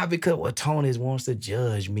 Not because Tony wants to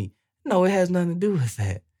judge me. No, it has nothing to do with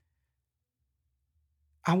that.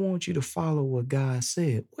 I want you to follow what God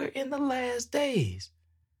said. We're in the last days.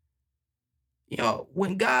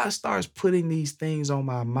 When God starts putting these things on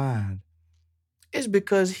my mind, it's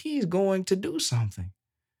because he's going to do something.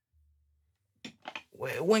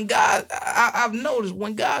 When I've noticed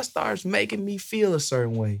when God starts making me feel a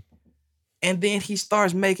certain way, and then he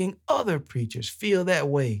starts making other preachers feel that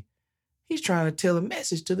way, he's trying to tell a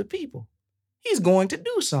message to the people. He's going to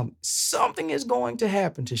do something. Something is going to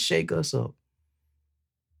happen to shake us up.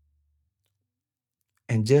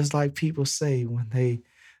 And just like people say when they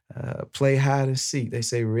play hide and seek, they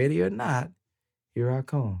say, ready or not, here I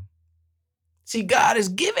come. See, God is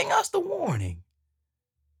giving us the warning.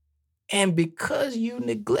 And because you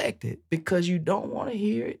neglect it, because you don't want to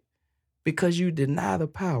hear it, because you deny the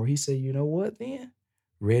power, he said, you know what then?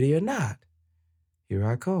 Ready or not, here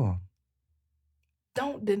I come.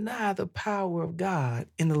 Don't deny the power of God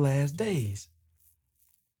in the last days.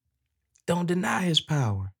 Don't deny his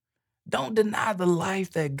power. Don't deny the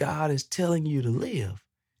life that God is telling you to live.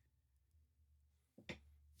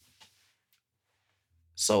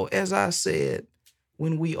 So as I said,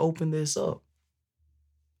 when we open this up,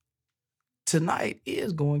 tonight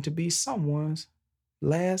is going to be someone's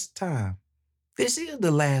last time. This is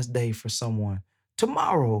the last day for someone.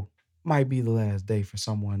 Tomorrow might be the last day for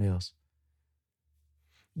someone else.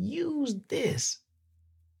 Use this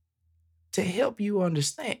to help you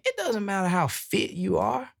understand. It doesn't matter how fit you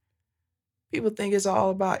are. People think it's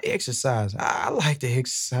all about exercise. I like to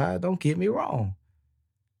exercise, don't get me wrong.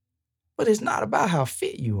 But it's not about how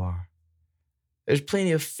fit you are. There's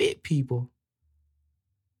plenty of fit people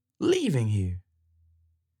leaving here.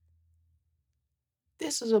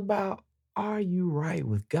 This is about, are you right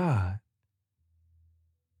with God?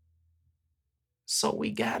 So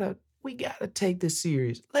we gotta take this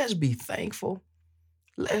serious. Let's be thankful.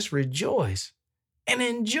 Let's rejoice and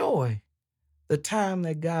enjoy the time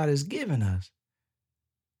that God has given us.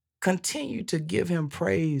 Continue to give him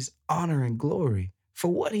praise, honor, and glory for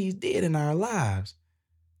what he did in our lives.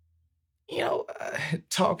 I was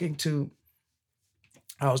talking to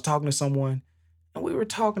someone, and we were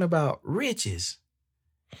talking about riches.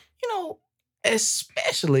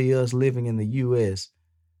 Especially us living in the U.S.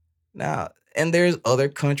 Now, and there's other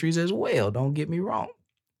countries as well, don't get me wrong.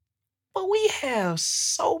 But we have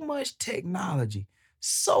so much technology,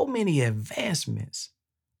 so many advancements.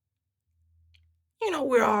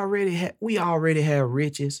 We already have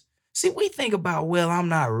riches. See, we think about, well, I'm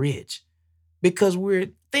not rich, because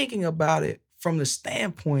we're thinking about it from the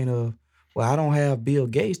standpoint of, well, I don't have Bill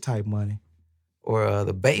Gates type money, or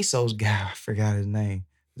the Bezos guy. I forgot his name.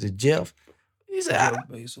 Is it Jeff? He said,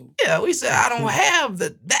 we said, I don't have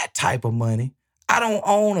that type of money. I don't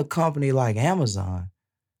own a company like Amazon.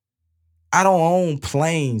 I don't own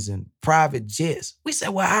planes and private jets. We said,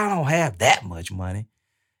 well, I don't have that much money.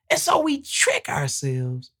 And so we trick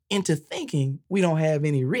ourselves into thinking we don't have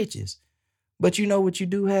any riches. But you know what you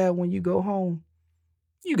do have when you go home?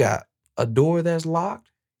 You got a door that's locked.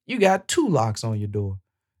 You got 2 locks on your door.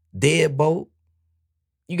 Deadbolt.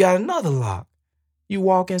 You got another lock. You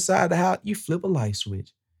walk inside the house, you flip a light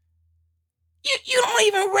switch. You don't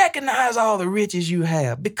even recognize all the riches you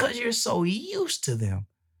have because you're so used to them.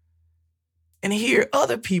 And here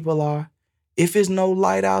other people are, if there's no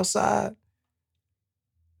light outside,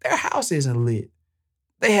 their house isn't lit.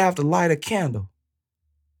 They have to light a candle.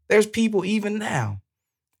 There's people even now,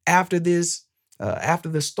 after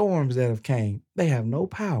the storms that have came, they have no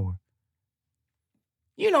power.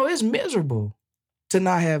 It's miserable to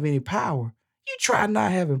not have any power. You try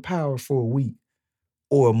not having power for a week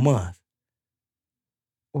or a month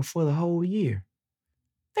or for the whole year.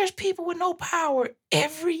 There's people with no power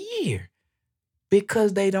every year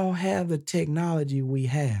because they don't have the technology we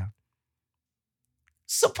have.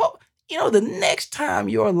 Suppose, the next time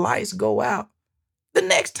your lights go out,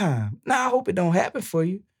 now I hope it don't happen for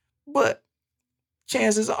you, but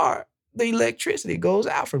chances are the electricity goes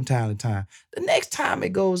out from time to time. The next time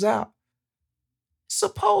it goes out,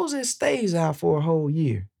 suppose it stays out for a whole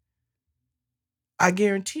year. I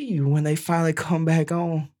guarantee you when they finally come back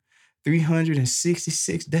on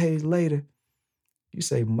 366 days later, you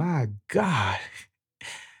say, my God,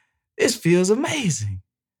 this feels amazing.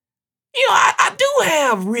 I do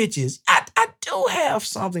have riches. I do have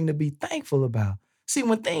something to be thankful about. See,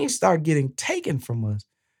 when things start getting taken from us,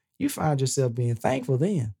 you find yourself being thankful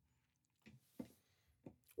then.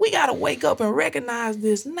 We got to wake up and recognize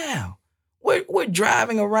this now. We're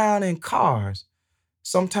driving around in cars.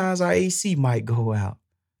 Sometimes our AC might go out.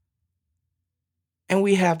 And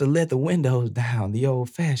we have to let the windows down the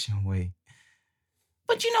old-fashioned way.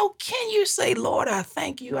 But can you say, Lord, I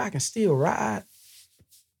thank you, I can still ride?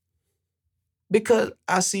 Because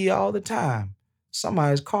I see all the time,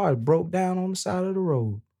 somebody's car broke down on the side of the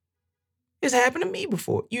road. It's happened to me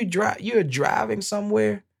before. You're driving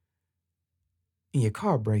somewhere and your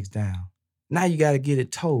car breaks down. Now you got to get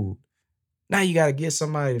it towed. Now you got to get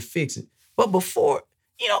somebody to fix it. But before,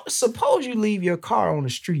 suppose you leave your car on the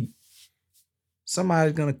street.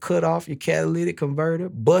 Somebody's going to cut off your catalytic converter,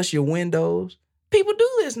 bust your windows. People do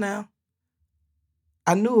this now.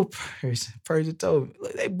 I knew a person told me,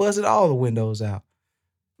 look, they busted all the windows out.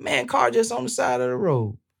 Man, car just on the side of the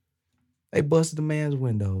road. They busted the man's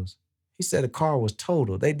windows. He said the car was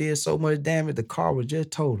total. They did so much damage, the car was just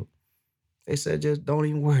total. They said, just don't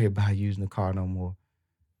even worry about using the car no more.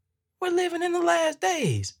 We're living in the last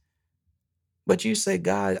days. But you say,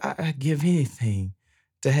 God, I'd give anything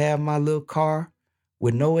to have my little car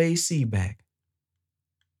with no AC back.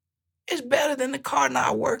 It's better than the car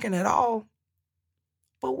not working at all.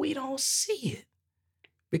 But we don't see it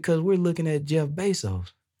because we're looking at Jeff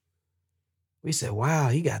Bezos. We said, wow,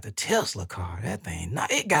 he got the Tesla car. That thing,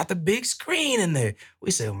 it got the big screen in there.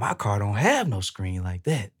 We said, well, my car don't have no screen like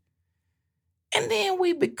that. And then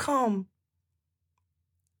we become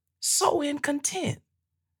so incontent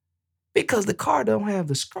because the car don't have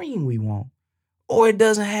the screen we want, or it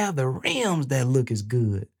doesn't have the rims that look as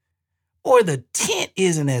good, or the tint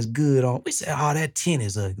isn't as good on. We say, oh, that tint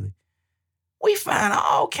is ugly. We find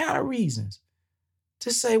all kind of reasons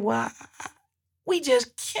to say, well, we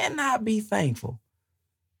just cannot be thankful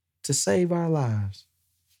to save our lives.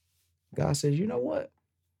 God says, you know what?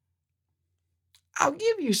 I'll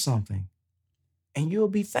give you something, and you'll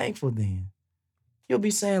be thankful then. You'll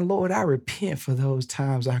be saying, Lord, I repent for those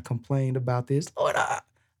times I complained about this. Lord,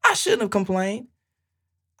 I shouldn't have complained.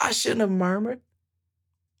 I shouldn't have murmured,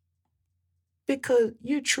 because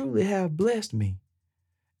you truly have blessed me.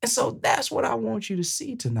 And so that's what I want you to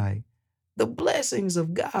see tonight. The blessings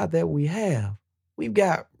of God that we have. We've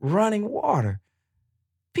got running water.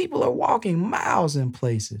 People are walking miles in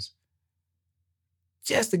places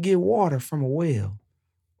just to get water from a well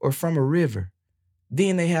or from a river.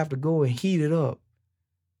 Then they have to go and heat it up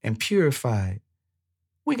and purify it.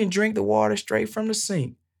 We can drink the water straight from the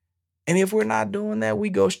sink. And if we're not doing that, we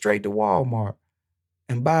go straight to Walmart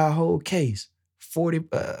and buy a whole case,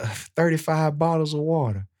 35 bottles of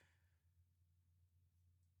water.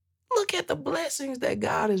 Look at the blessings that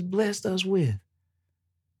God has blessed us with.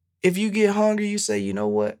 If you get hungry, you say, you know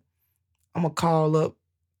what? I'm going to call up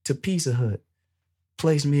to Pizza Hut.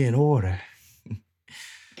 Place me an order.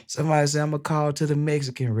 Somebody say, I'm going to call to the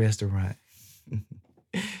Mexican restaurant.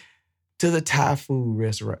 To the Thai food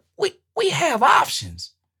restaurant. We have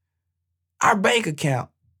options. Our bank account,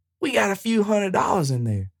 we got a few $100s in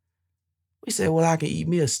there. We say, well, I can eat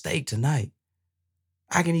me a steak tonight.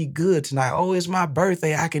 I can eat good tonight. Oh, it's my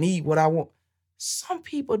birthday. I can eat what I want. Some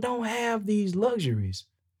people don't have these luxuries.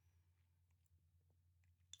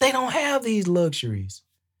 They don't have these luxuries.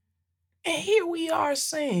 And here we are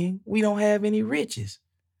saying we don't have any riches.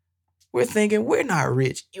 We're thinking we're not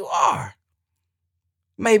rich. You are.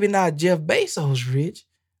 Maybe not Jeff Bezos rich,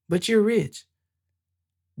 but you're rich.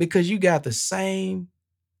 Because you got the same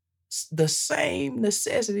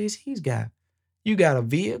necessities he's got. You got a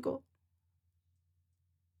vehicle.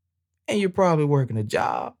 And you're probably working a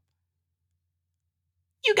job.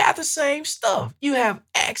 You got the same stuff. You have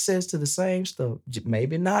access to the same stuff.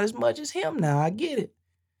 Maybe not as much as him now. I get it.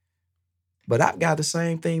 But I've got the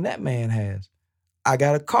same thing that man has. I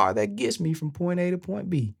got a car that gets me from point A to point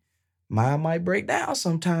B. Mine might break down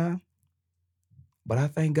sometime. But I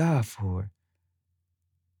thank God for it.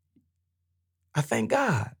 I thank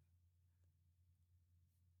God.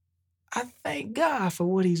 I thank God for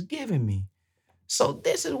what he's given me. So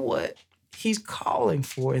this is what he's calling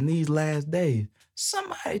for in these last days.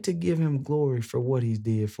 Somebody to give him glory for what he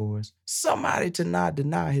did for us. Somebody to not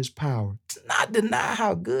deny his power, to not deny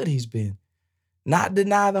how good he's been, not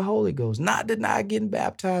deny the Holy Ghost, not deny getting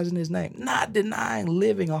baptized in his name, not denying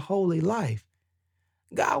living a holy life.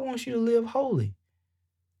 God wants you to live holy.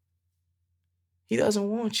 He doesn't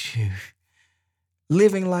want you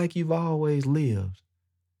living like you've always lived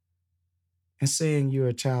and saying you're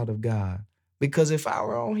a child of God. Because if I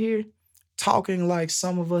were on here talking like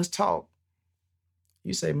some of us talk,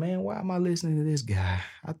 you say, man, why am I listening to this guy?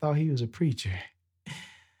 I thought he was a preacher.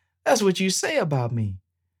 That's what you say about me.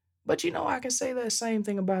 But I can say that same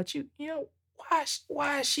thing about you.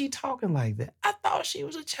 Why is she talking like that? I thought she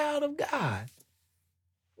was a child of God.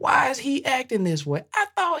 Why is he acting this way? I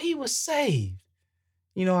thought he was saved.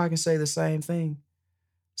 I can say the same thing.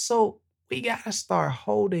 So we got to start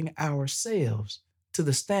holding ourselves to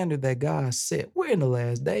the standard that God set. We're in the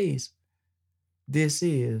last days. This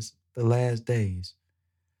is the last days.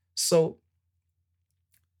 So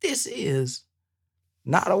this is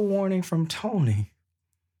not a warning from Tony,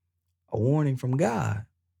 a warning from God.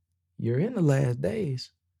 You're in the last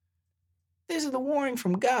days. This is the warning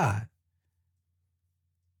from God.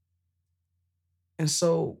 And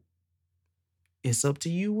so it's up to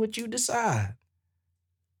you what you decide.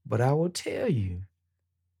 But I will tell you,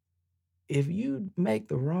 if you make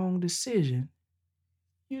the wrong decision,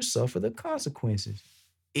 you suffer the consequences.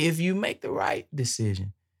 If you make the right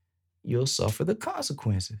decision, you'll suffer the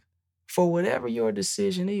consequences for whatever your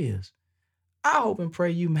decision is. I hope and pray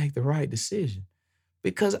you make the right decision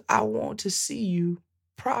because I want to see you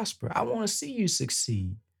prosper. I want to see you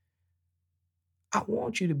succeed. I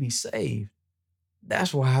want you to be saved.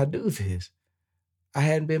 That's why I do this. I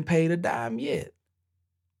hadn't been paid a dime yet,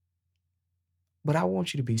 but I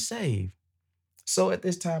want you to be saved. So at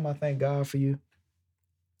this time, I thank God for you.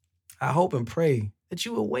 I hope and pray that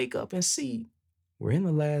you will wake up and see we're in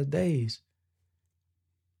the last days.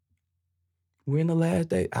 We're in the last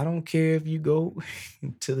days. I don't care if you go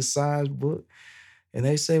to the science book and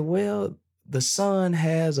they say, well, the sun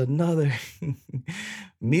has another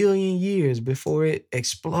million years before it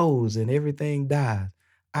explodes and everything dies.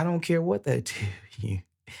 I don't care what that tells you.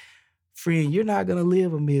 Friend, you're not going to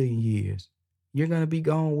live a million years. You're going to be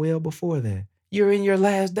gone well before that. You're in your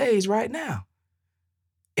last days right now.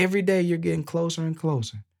 Every day you're getting closer and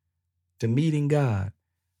closer to meeting God.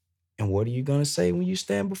 And what are you going to say when you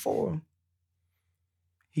stand before him?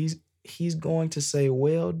 He's going to say,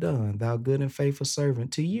 well done, thou good and faithful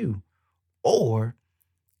servant to you. Or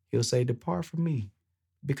he'll say, depart from me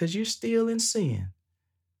because you're still in sin.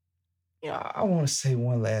 I want to say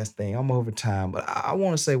one last thing. I'm over time, but I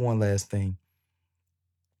want to say one last thing.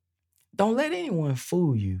 Don't let anyone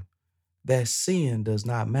fool you that sin does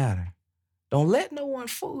not matter. Don't let no one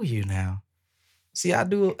fool you now. See, I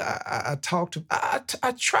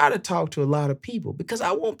try to talk to a lot of people because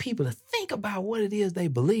I want people to think about what it is they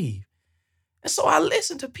believe. And so I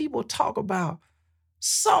listen to people talk about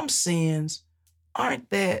some sins aren't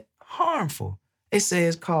that harmful. They say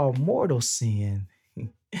it's called mortal sin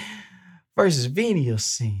versus venial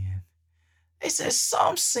sin. They say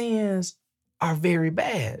some sins are very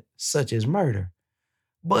bad, such as murder.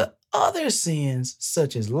 But other sins,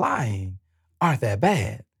 such as lying, aren't that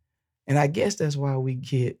bad. And I guess that's why we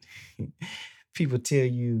get people tell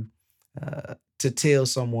you to tell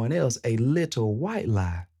someone else a little white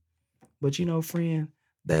lie. But friend,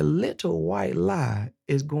 that little white lie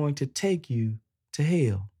is going to take you to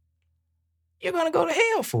hell. You're going to go to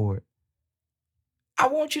hell for it. I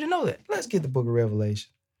want you to know that. Let's get the book of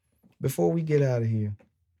Revelation before we get out of here.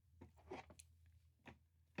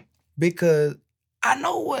 Because I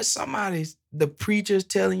know what the preacher's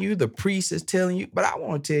telling you, the priest is telling you, but I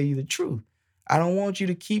want to tell you the truth. I don't want you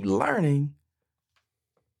to keep learning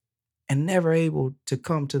and never able to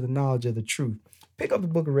come to the knowledge of the truth. Pick up the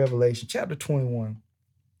book of Revelation, chapter 21.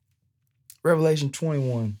 Revelation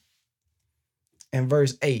 21 and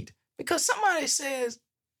verse 8. Because somebody says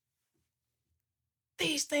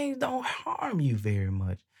these things don't harm you very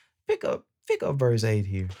much. Pick up verse 8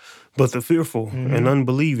 here. But the fearful and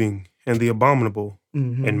unbelieving and the abominable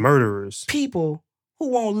and murderers. People who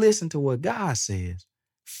won't listen to what God says.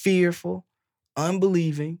 Fearful,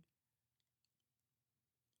 unbelieving.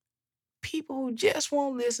 People who just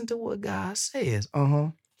won't listen to what God says.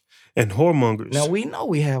 And whoremongers. Now we know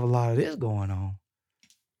we have a lot of this going on.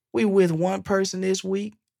 We with one person this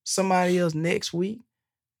week, somebody else next week,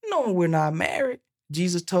 knowing we're not married.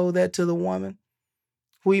 Jesus told that to the woman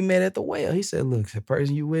who he met at the well. He said, look, the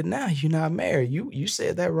person you with now, you're not married. You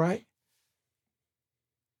said that right.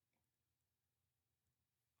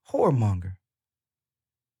 Whoremonger.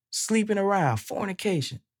 Sleeping around,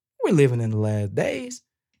 fornication. We're living in the last days.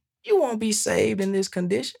 You won't be saved in this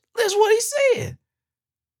condition. That's what he said.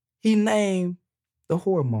 He named the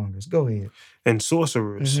whoremongers. Go ahead. And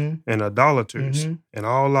sorcerers and idolaters and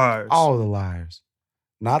all liars. All the liars.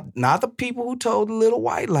 Not the people who told the little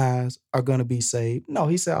white lies are going to be saved. No,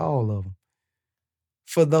 he said all of them.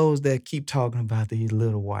 For those that keep talking about these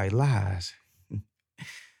little white lies.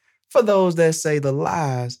 For those that say the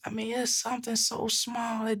lies, I mean, it's something so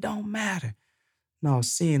small it don't matter. No,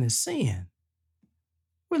 sin is sin.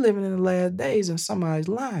 We're living in the last days and somebody's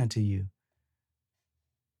lying to you.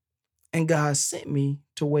 And God sent me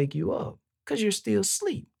to wake you up because you're still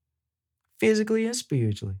asleep, physically and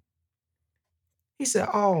spiritually. He said,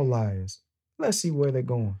 all liars. Let's see where they're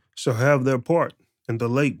going. Shall have their part in the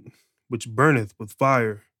lake, which burneth with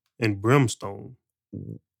fire and brimstone.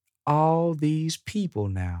 All these people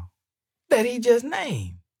now that he just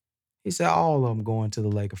named, he said, all of them going to the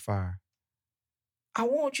lake of fire. I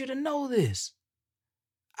want you to know this.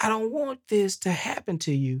 I don't want this to happen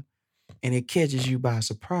to you and it catches you by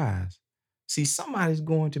surprise. See, somebody's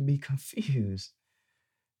going to be confused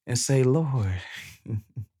and say, Lord,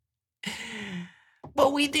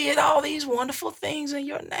 but we did all these wonderful things in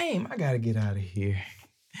your name. I got to get out of here.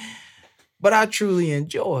 But I truly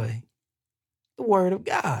enjoy the word of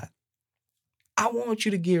God. I want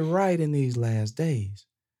you to get right in these last days.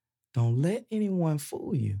 Don't let anyone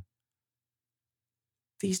fool you.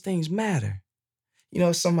 These things matter. You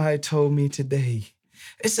know, somebody told me today,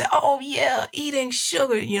 they said, oh yeah, eating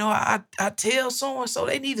sugar. You know, I tell so-and-so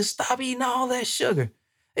they need to stop eating all that sugar.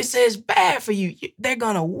 They say it's bad for you. They're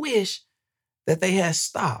going to wish that they had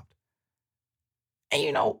stopped. And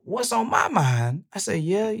you know, what's on my mind? I say,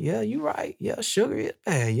 yeah, you're right. Yeah, sugar is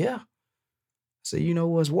bad, yeah. I said, you know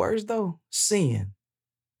what's worse though? Sin.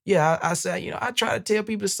 Yeah, I said, you know, I try to tell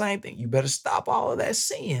people the same thing. You better stop all of that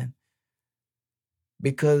sin.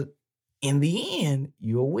 Because in the end,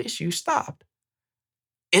 you'll wish you stopped.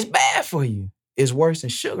 It's bad for you. It's worse than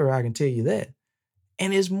sugar, I can tell you that.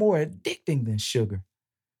 And it's more addicting than sugar.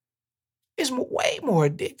 It's way more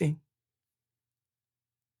addicting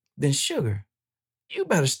than sugar. You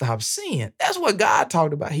better stop sin. That's what God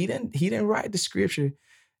talked about. He didn't write the scripture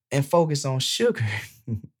and focus on sugar.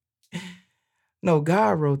 No,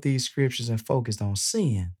 God wrote these scriptures and focused on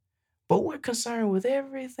sin. But we're concerned with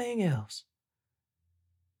everything else.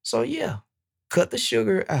 So yeah, cut the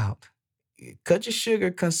sugar out. Cut your sugar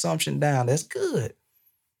consumption down. That's good.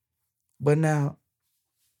 But now,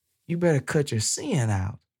 you better cut your sin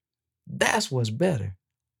out. That's what's better.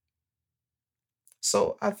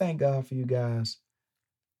 So I thank God for you guys.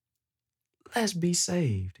 Let's be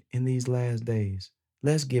saved in these last days.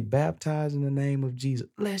 Let's get baptized in the name of Jesus.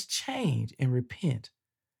 Let's change and repent.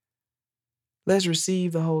 Let's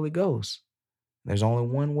receive the Holy Ghost. There's only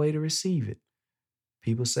one way to receive it.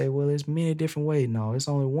 People say, well, there's many different ways. No, it's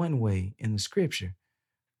only one way in the scripture.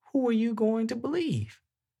 Who are you going to believe?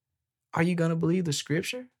 Are you going to believe the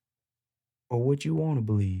scripture or what you want to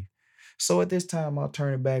believe? So at this time, I'll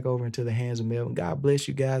turn it back over into the hands of Melvin. God bless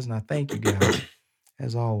you guys, and I thank you guys,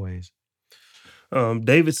 as always.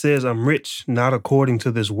 David says, I'm rich, not according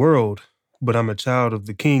to this world, but I'm a child of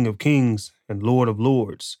the King of Kings and Lord of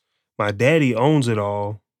Lords. My daddy owns it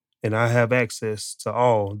all, and I have access to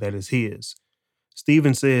all that is his.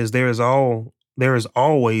 Stephen says there is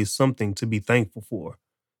always something to be thankful for.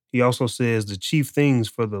 He also says the chief things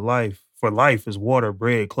for life is water,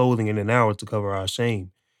 bread, clothing, and an hour to cover our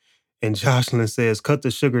shame. And Jocelyn says, cut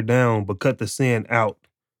the sugar down, but cut the sin out.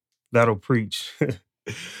 That'll preach.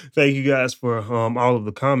 Thank you guys for all of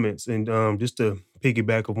the comments. And just to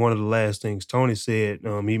piggyback of one of the last things Tony said,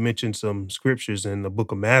 he mentioned some scriptures in the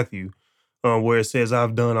book of Matthew where it says,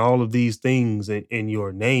 I've done all of these things in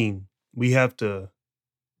your name. We have to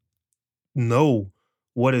know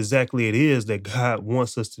what exactly it is that God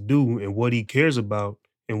wants us to do and what he cares about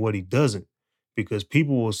and what he doesn't. Because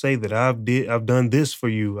people will say that I've done this for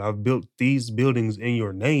you. I've built these buildings in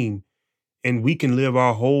your name. And we can live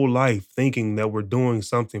our whole life thinking that we're doing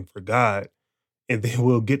something for God. And then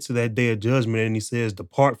we'll get to that day of judgment and he says,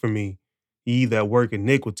 depart from me, ye that work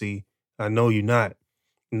iniquity. I know you not.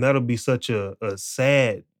 And that'll be such a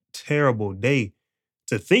sad, terrible day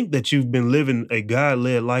to think that you've been living a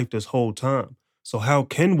God-led life this whole time. So how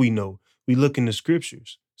can we know? We look in the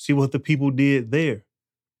scriptures, see what the people did there.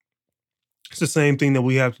 It's the same thing that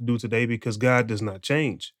we have to do today because God does not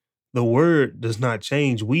change. The word does not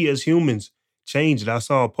change. We as humans change it. I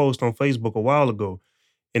saw a post on Facebook a while ago.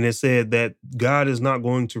 And it said that God is not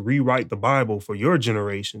going to rewrite the Bible for your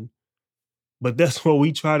generation. But that's what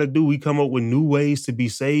we try to do. We come up with new ways to be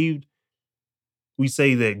saved. We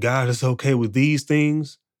say that God is okay with these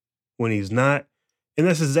things when he's not. And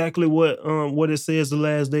that's exactly what it says the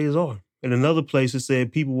last days are. In another place, it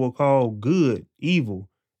said people will call good evil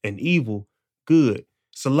and evil good.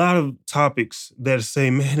 It's a lot of topics that say,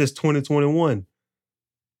 man, it's 2021.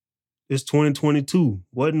 It's 2022.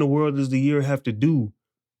 What in the world does the year have to do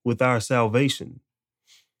with our salvation?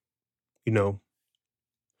 You know,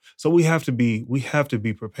 so we have to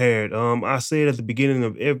be prepared. I said at the beginning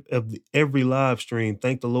of every live stream,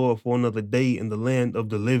 thank the Lord for another day in the land of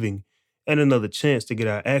the living and another chance to get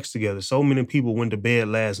our acts together. So many people went to bed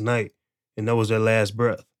last night and that was their last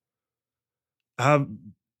breath. I've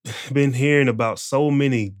been hearing about so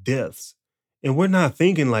many deaths and we're not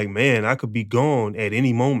thinking like, man, I could be gone at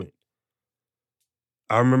any moment.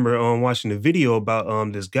 I remember watching a video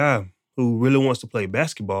about this guy who really wants to play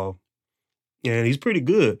basketball, and he's pretty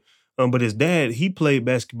good. But his dad, he played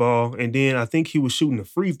basketball, and then I think he was shooting a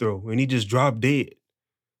free throw, and he just dropped dead.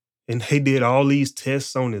 And they did all these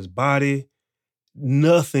tests on his body.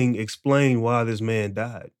 Nothing explained why this man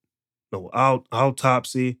died. No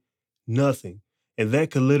autopsy, nothing. And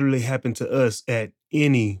that could literally happen to us at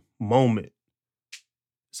any moment.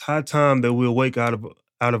 It's high time that we'll wake out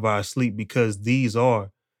of our sleep because these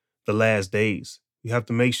are the last days. We have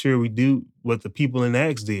to make sure we do what the people in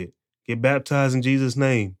Acts did. Get baptized in Jesus'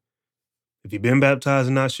 name. If you've been baptized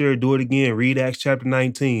and not sure, do it again. Read Acts chapter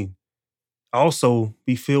 19. Also,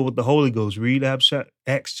 be filled with the Holy Ghost. Read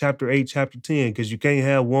Acts chapter 8, chapter 10, because you can't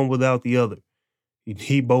have one without the other. You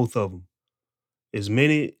need both of them.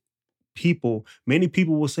 Many people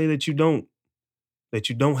will say that you don't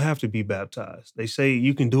have to be baptized. They say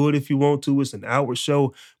you can do it if you want to. It's an outward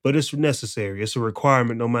show, but it's necessary. It's a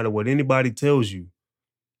requirement no matter what anybody tells you.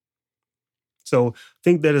 So I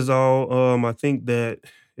think that is all. I think that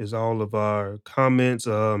is all of our comments.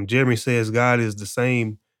 Jeremy says God is the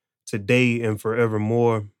same today and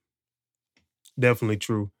forevermore. Definitely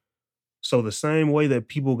true. So the same way that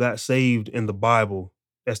people got saved in the Bible,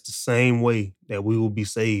 that's the same way that we will be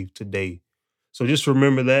saved today. So just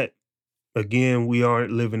remember that. Again, we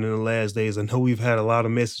aren't living in the last days. I know we've had a lot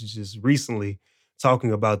of messages recently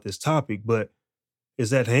talking about this topic, but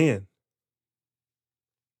it's at hand.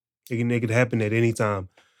 It could happen at any time.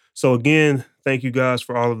 So again, thank you guys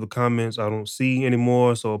for all of the comments. I don't see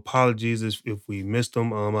anymore, so apologies if we missed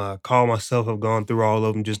them. I call myself, I've gone through all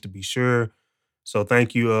of them just to be sure. So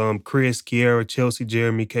thank you, Chris, Kiara, Chelsea,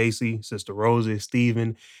 Jeremy, Casey, Sister Rosie,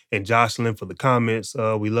 Stephen, and Jocelyn for the comments.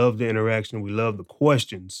 We love the interaction. We love the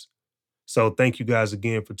questions. So thank you guys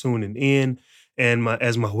again for tuning in. And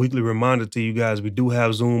as my weekly reminder to you guys, we do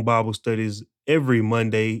have Zoom Bible studies every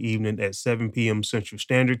Monday evening at 7 p.m. Central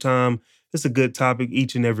Standard Time. It's a good topic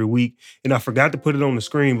each and every week. And I forgot to put it on the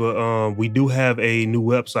screen, but we do have a new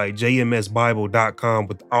website, jmsbible.com,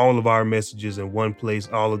 with all of our messages in one place,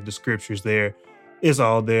 all of the scriptures there. It's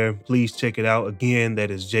all there. Please check it out. Again,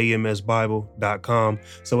 that is jmsbible.com.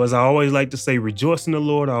 So as I always like to say, rejoice in the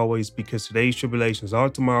Lord always, because today's tribulations are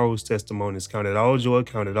tomorrow's testimonies. Count it all joy,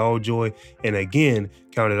 count it all joy. And again,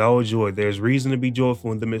 count it all joy. There's reason to be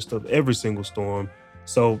joyful in the midst of every single storm.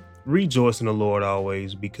 So rejoice in the Lord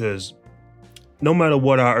always, because no matter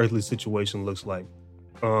what our earthly situation looks like,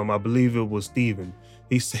 I believe it was Stephen.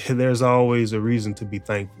 He said there's always a reason to be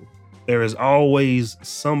thankful. There is always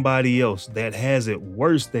somebody else that has it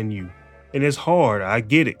worse than you. And it's hard. I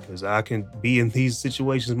get it, because I can be in these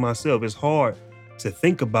situations myself. It's hard to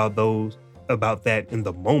think about that in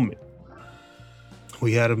the moment.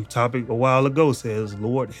 We had a topic a while ago says,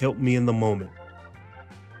 Lord, help me in the moment.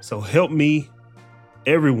 So help me,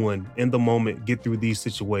 everyone in the moment, get through these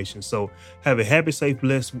situations. So have a happy, safe,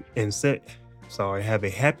 blessed, have a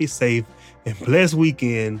happy, safe, and blessed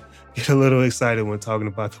weekend. Get a little excited when talking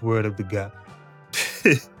about the word of the God.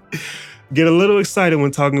 Get a little excited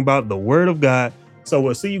when talking about the word of God. So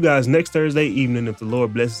we'll see you guys next Thursday evening, if the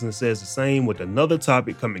Lord blesses and says the same, with another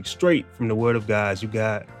topic coming straight from the word of God.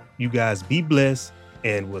 You guys be blessed,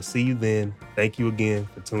 and we'll see you then. Thank you again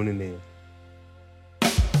for tuning in.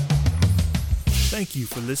 Thank you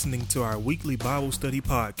for listening to our weekly Bible study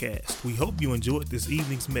podcast. We hope you enjoyed this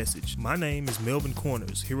evening's message. My name is Melvin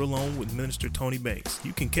Corners, here along with Minister Tony Banks.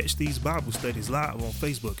 You can catch these Bible studies live on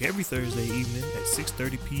Facebook every Thursday evening at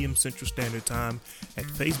 6:30 p.m. Central Standard Time at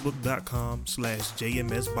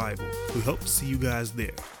facebook.com/JMSBible. We hope to see you guys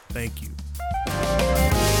there. Thank you.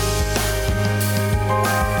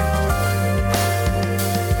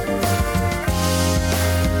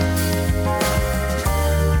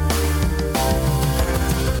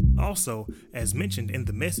 Also, as As mentioned in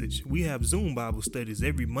the message, we have Zoom Bible studies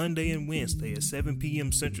every Monday and Wednesday at 7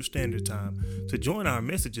 p.m. Central Standard Time. To join our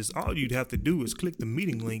messages, all you'd have to do is click the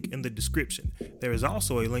meeting link in the description. There is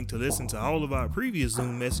also a link to listen to all of our previous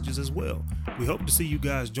Zoom messages as well. We hope to see you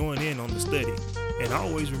guys join in on the study. And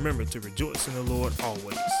always remember to rejoice in the Lord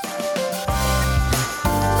always.